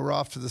and then they were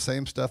off to the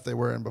same stuff they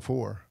were in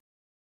before.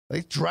 They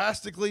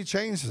drastically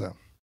changed them,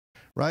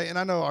 right? And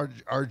I know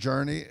our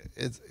journey,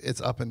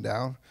 it's up and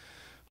down.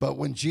 But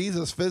when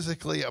Jesus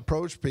physically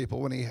approached people,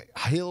 when he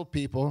healed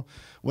people,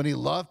 when he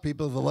loved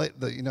people,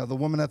 the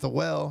woman at the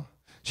well,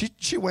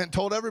 she went and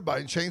told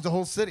everybody and changed the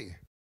whole city.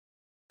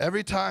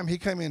 Every time he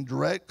came in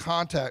direct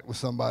contact with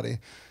somebody,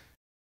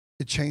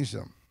 it changed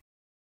them.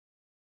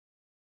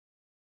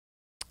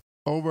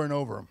 Over and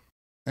over.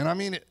 And I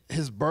mean,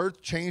 his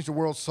birth changed the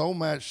world so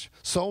much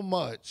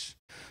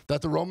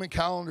that the Roman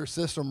calendar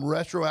system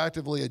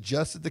retroactively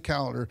adjusted the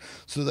calendar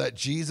so that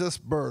Jesus'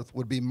 birth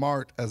would be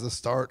marked as the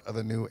start of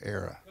a new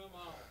era.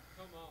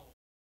 Come on.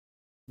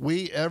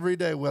 We, every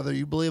day, whether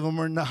you believe him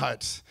or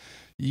not,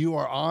 you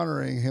are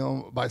honoring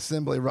him by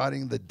simply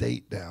writing the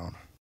date down.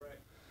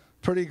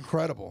 Pretty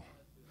incredible.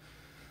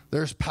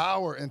 There's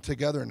power in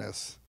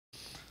togetherness.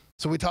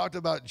 So we talked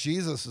about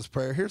Jesus'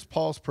 prayer. Here's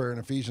Paul's prayer in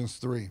Ephesians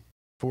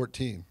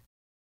 3:14.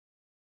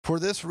 For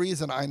this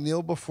reason I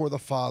kneel before the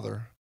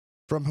Father,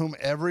 from whom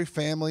every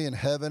family in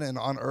heaven and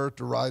on earth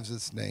derives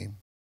its name.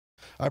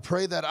 I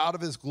pray that out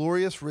of his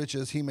glorious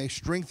riches he may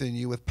strengthen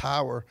you with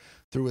power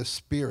through his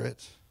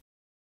Spirit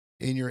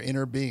in your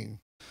inner being,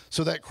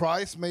 so that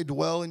Christ may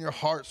dwell in your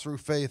hearts through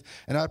faith.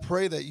 And I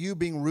pray that you,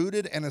 being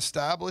rooted and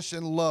established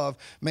in love,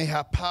 may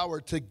have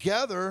power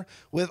together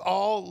with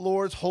all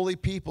Lord's holy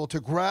people to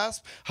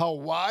grasp how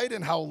wide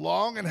and how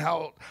long and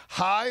how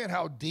high and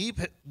how deep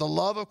the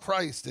love of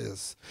Christ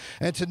is,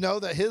 and to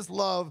know that his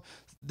love,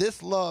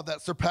 this love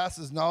that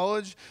surpasses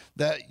knowledge,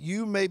 that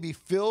you may be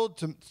filled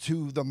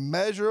to the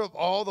measure of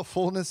all the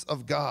fullness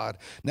of God.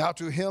 Now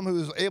to him who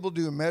is able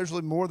to do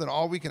immeasurably more than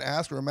all we can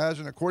ask or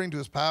imagine, according to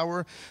his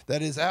power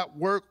that is at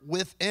work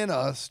within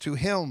us, to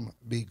him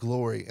be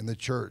glory in the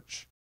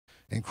church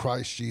in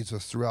Christ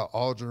Jesus throughout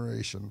all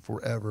generation,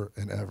 forever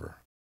and ever.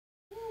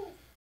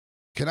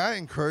 Can I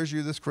encourage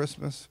you this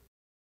Christmas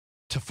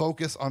to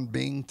focus on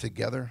being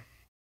together?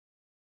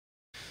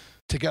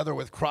 Together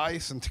with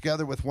Christ and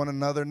together with one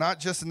another, not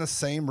just in the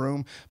same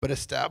room, but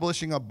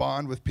establishing a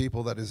bond with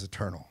people that is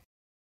eternal.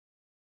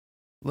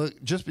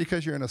 Look, just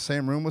because you're in the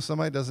same room with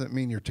somebody doesn't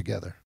mean you're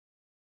together,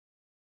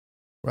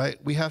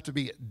 right? We have to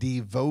be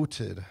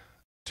devoted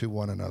to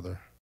one another.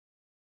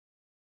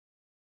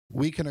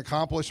 We can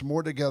accomplish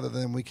more together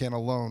than we can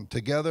alone.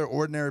 Together,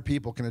 ordinary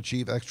people can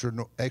achieve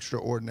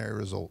extraordinary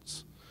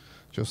results.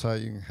 Josiah,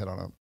 you can head on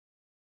up.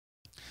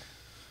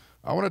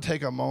 I want to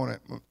take a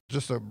moment,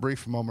 just a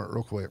brief moment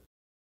real quick.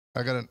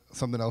 I got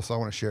something else I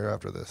want to share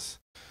after this.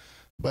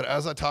 But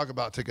as I talk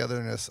about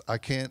togetherness, I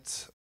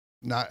can't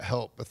not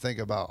help but think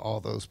about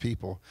all those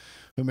people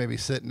who may be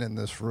sitting in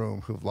this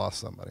room who've lost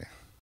somebody.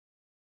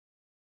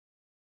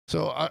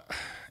 So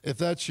If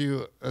that's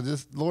you,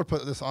 Lord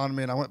put this on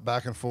me, and I went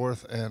back and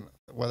forth, and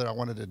whether I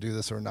wanted to do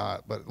this or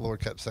not, but the Lord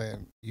kept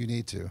saying, you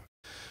need to,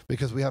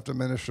 because we have to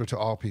minister to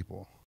all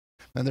people.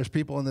 And there's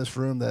people in this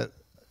room that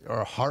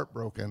are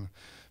heartbroken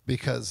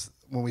because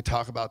when we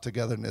talk about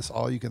togetherness,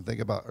 all you can think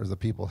about are the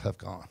people have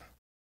gone.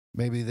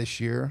 Maybe this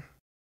year,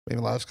 maybe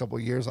the last couple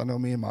of years. I know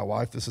me and my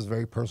wife, this is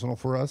very personal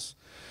for us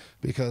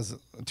because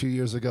 2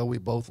 years ago, we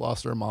both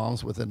lost our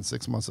moms within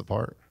 6 months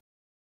apart.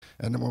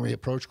 And then when we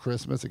approach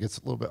Christmas, it gets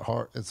a little bit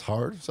hard. It's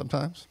hard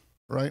sometimes,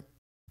 right?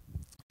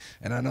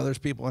 And I know there's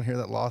people in here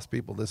that lost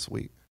people this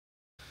week.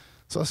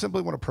 So I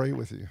simply want to pray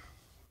with you.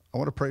 I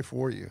want to pray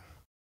for you.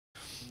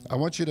 I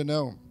want you to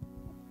know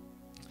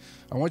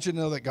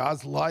that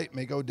God's light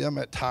may go dim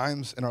at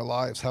times in our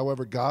lives.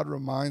 However, God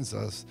reminds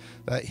us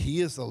that he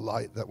is the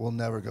light that will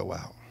never go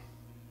out.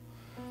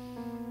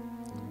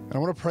 And I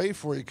want to pray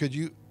for you. Could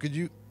you,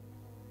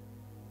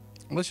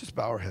 let's just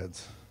bow our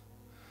heads.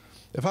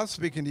 If I'm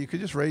speaking to you, could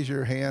you just raise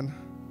your hand?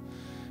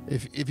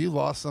 If you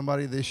lost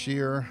somebody this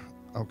year,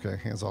 okay,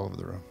 hands all over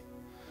the room.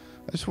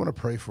 I just want to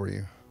pray for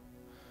you.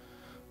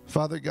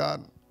 Father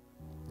God,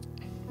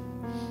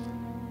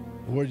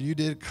 Lord, you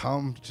did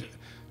come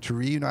to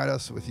reunite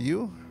us with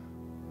you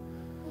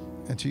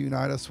and to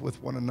unite us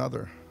with one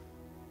another.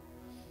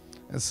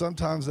 And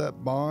sometimes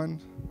that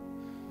bond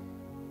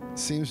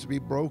seems to be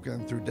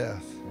broken through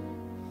death.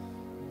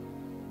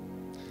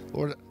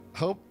 Lord,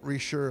 help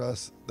reassure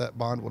us that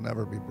bond will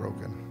never be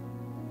broken.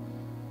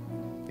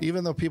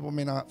 Even though people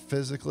may not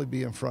physically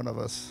be in front of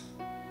us,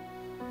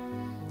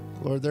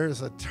 Lord, there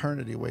is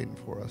eternity waiting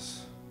for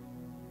us.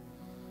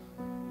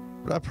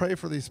 But I pray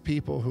for these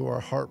people who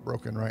are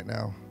heartbroken right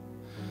now,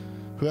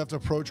 who have to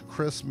approach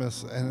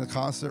Christmas and a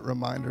constant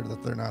reminder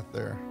that they're not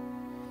there.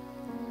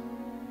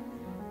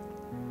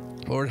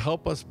 Lord,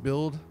 help us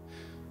build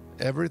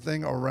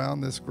everything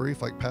around this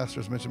grief, like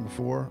pastors mentioned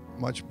before,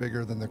 much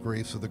bigger than the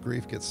grief, so the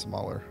grief gets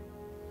smaller.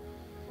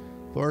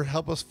 Lord,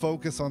 help us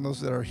focus on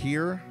those that are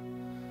here,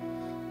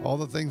 all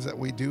the things that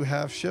we do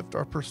have, shift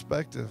our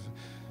perspective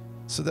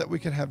so that we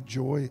can have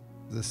joy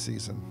this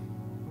season.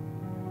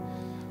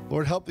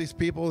 Lord, help these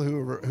people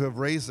who have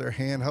raised their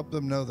hand, help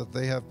them know that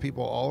they have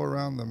people all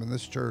around them in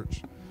this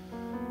church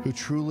who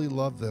truly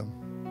love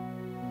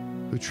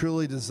them, who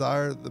truly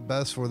desire the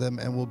best for them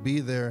and will be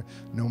there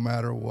no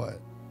matter what.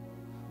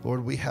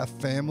 Lord, we have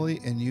family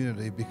and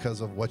unity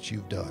because of what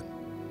you've done.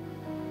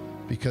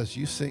 Because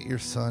you sent your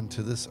son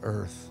to this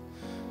earth,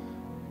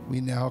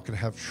 we now can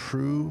have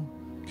true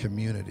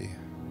community.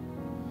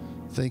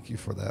 Thank you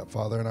for that,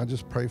 Father. And I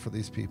just pray for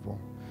these people.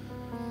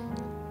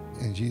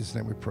 In Jesus'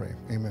 name we pray.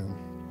 Amen.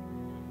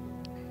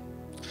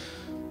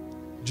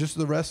 Just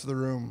the rest of the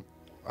room,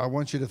 I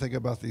want you to think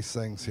about these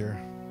things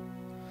here.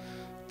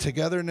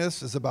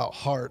 Togetherness is about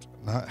heart,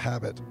 not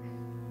habit.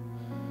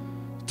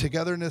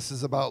 Togetherness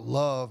is about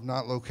love,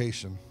 not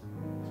location.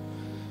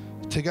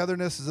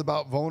 Togetherness is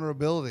about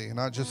vulnerability,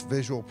 not just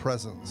visual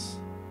presence.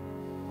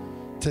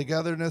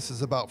 Togetherness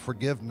is about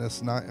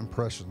forgiveness, not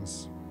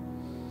impressions.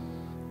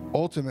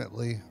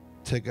 Ultimately,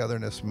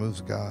 togetherness moves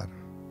God.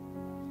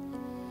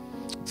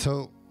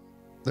 So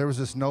there was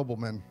this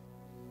nobleman,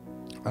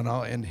 and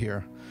I'll end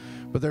here.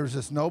 But there was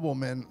this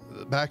nobleman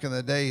back in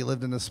the day. He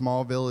lived in a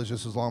small village.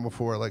 This was long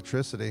before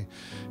electricity.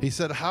 He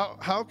said,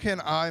 how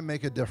can I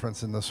make a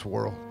difference in this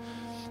world?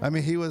 I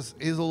mean, he's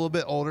a little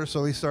bit older,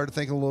 so he started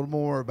thinking a little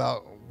more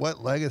about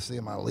what legacy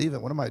am I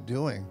leaving? What am I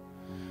doing?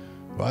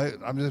 Right?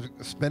 I'm just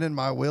spinning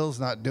my wheels,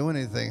 not doing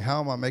anything.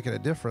 How am I making a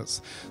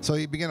difference? So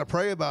he began to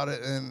pray about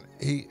it, and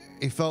he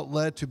felt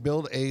led to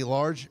build a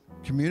large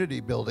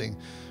community building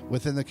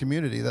within the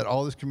community that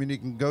all this community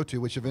can go to,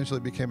 which eventually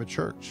became a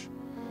church.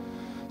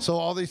 So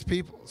all these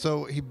people,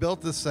 so he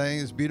built this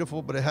thing. It's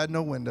beautiful, but it had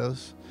no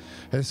windows.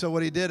 And so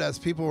what he did, as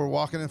people were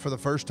walking in for the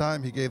first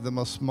time, he gave them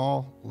a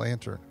small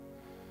lantern.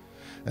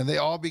 And they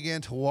all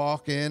began to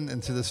walk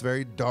into this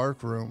very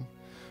dark room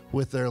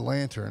with their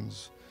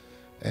lanterns.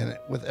 And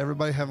with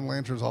everybody having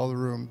lanterns, the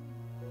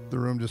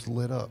room just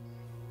lit up.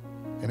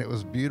 And it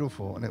was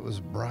beautiful and it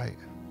was bright.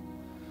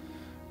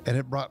 And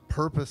it brought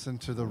purpose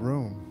into the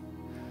room,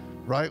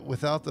 right?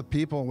 Without the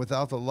people and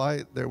without the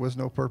light, there was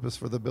no purpose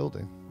for the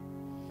building.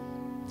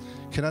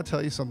 Can I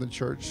tell you something,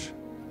 church?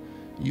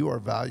 You are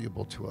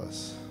valuable to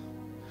us.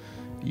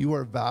 You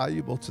are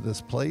valuable to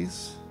this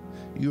place.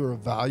 You are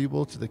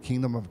valuable to the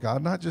kingdom of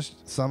God, not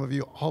just some of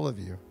you, all of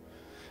you.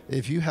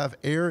 If you have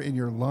air in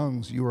your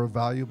lungs, you are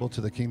valuable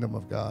to the kingdom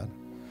of God.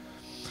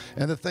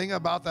 And the thing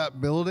about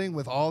that building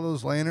with all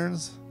those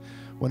lanterns,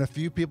 when a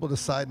few people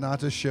decide not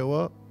to show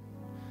up,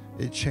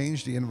 it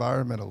changed the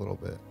environment a little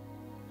bit.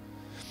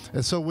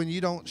 And so when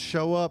you don't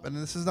show up, and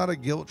this is not a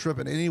guilt trip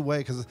in any way,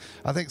 because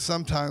I think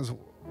sometimes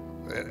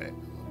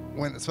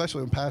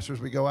especially when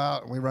pastors, we go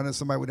out and we run into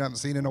somebody we haven't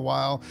seen in a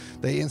while,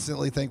 they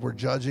instantly think we're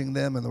judging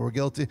them and that we're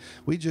guilty.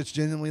 We just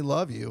genuinely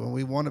love you and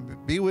we want to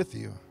be with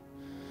you.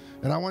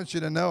 And I want you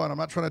to know, and I'm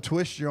not trying to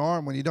twist your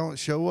arm when you don't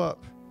show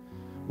up,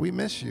 we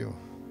miss you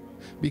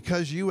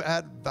because you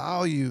add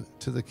value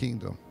to the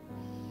kingdom.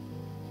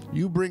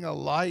 You bring a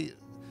light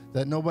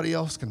that nobody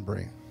else can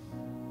bring.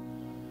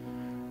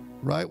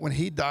 right? When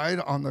he died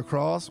on the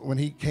cross, when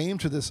he came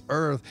to this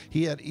earth,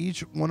 he had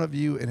each one of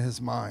you in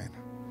his mind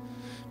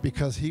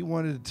because he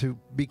wanted to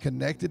be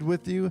connected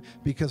with you,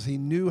 because he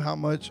knew how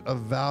much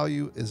of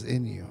value is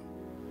in you.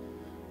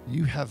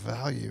 You have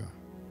value.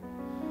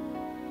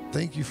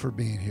 Thank you for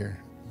being here.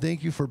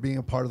 Thank you for being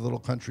a part of Little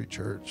Country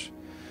Church.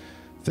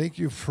 Thank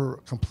you for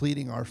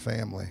completing our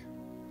family.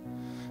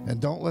 And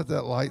don't let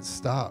that light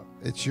stop.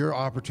 It's your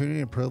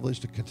opportunity and privilege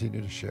to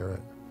continue to share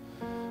it.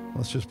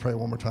 Let's just pray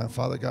one more time.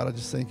 Father God, I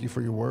just thank you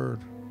for your word.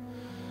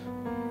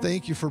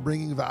 Thank you for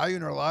bringing value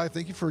in our life.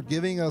 Thank you for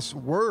giving us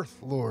worth,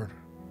 Lord.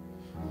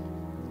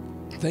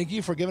 Thank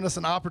you for giving us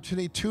an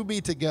opportunity to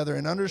be together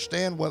and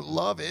understand what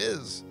love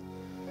is.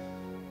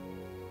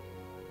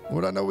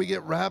 Lord, I know we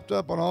get wrapped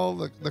up on all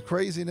the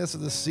craziness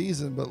of the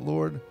season, but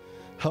Lord,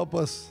 help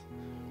us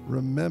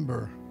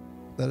remember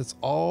that it's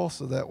all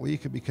so that we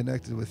can be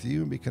connected with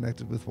you and be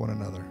connected with one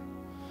another.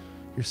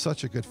 You're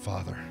such a good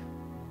Father.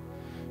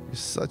 You're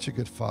such a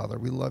good Father.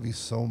 We love you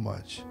so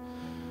much.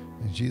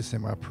 In Jesus'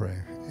 name I pray.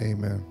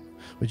 Amen.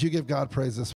 Would you give God praise this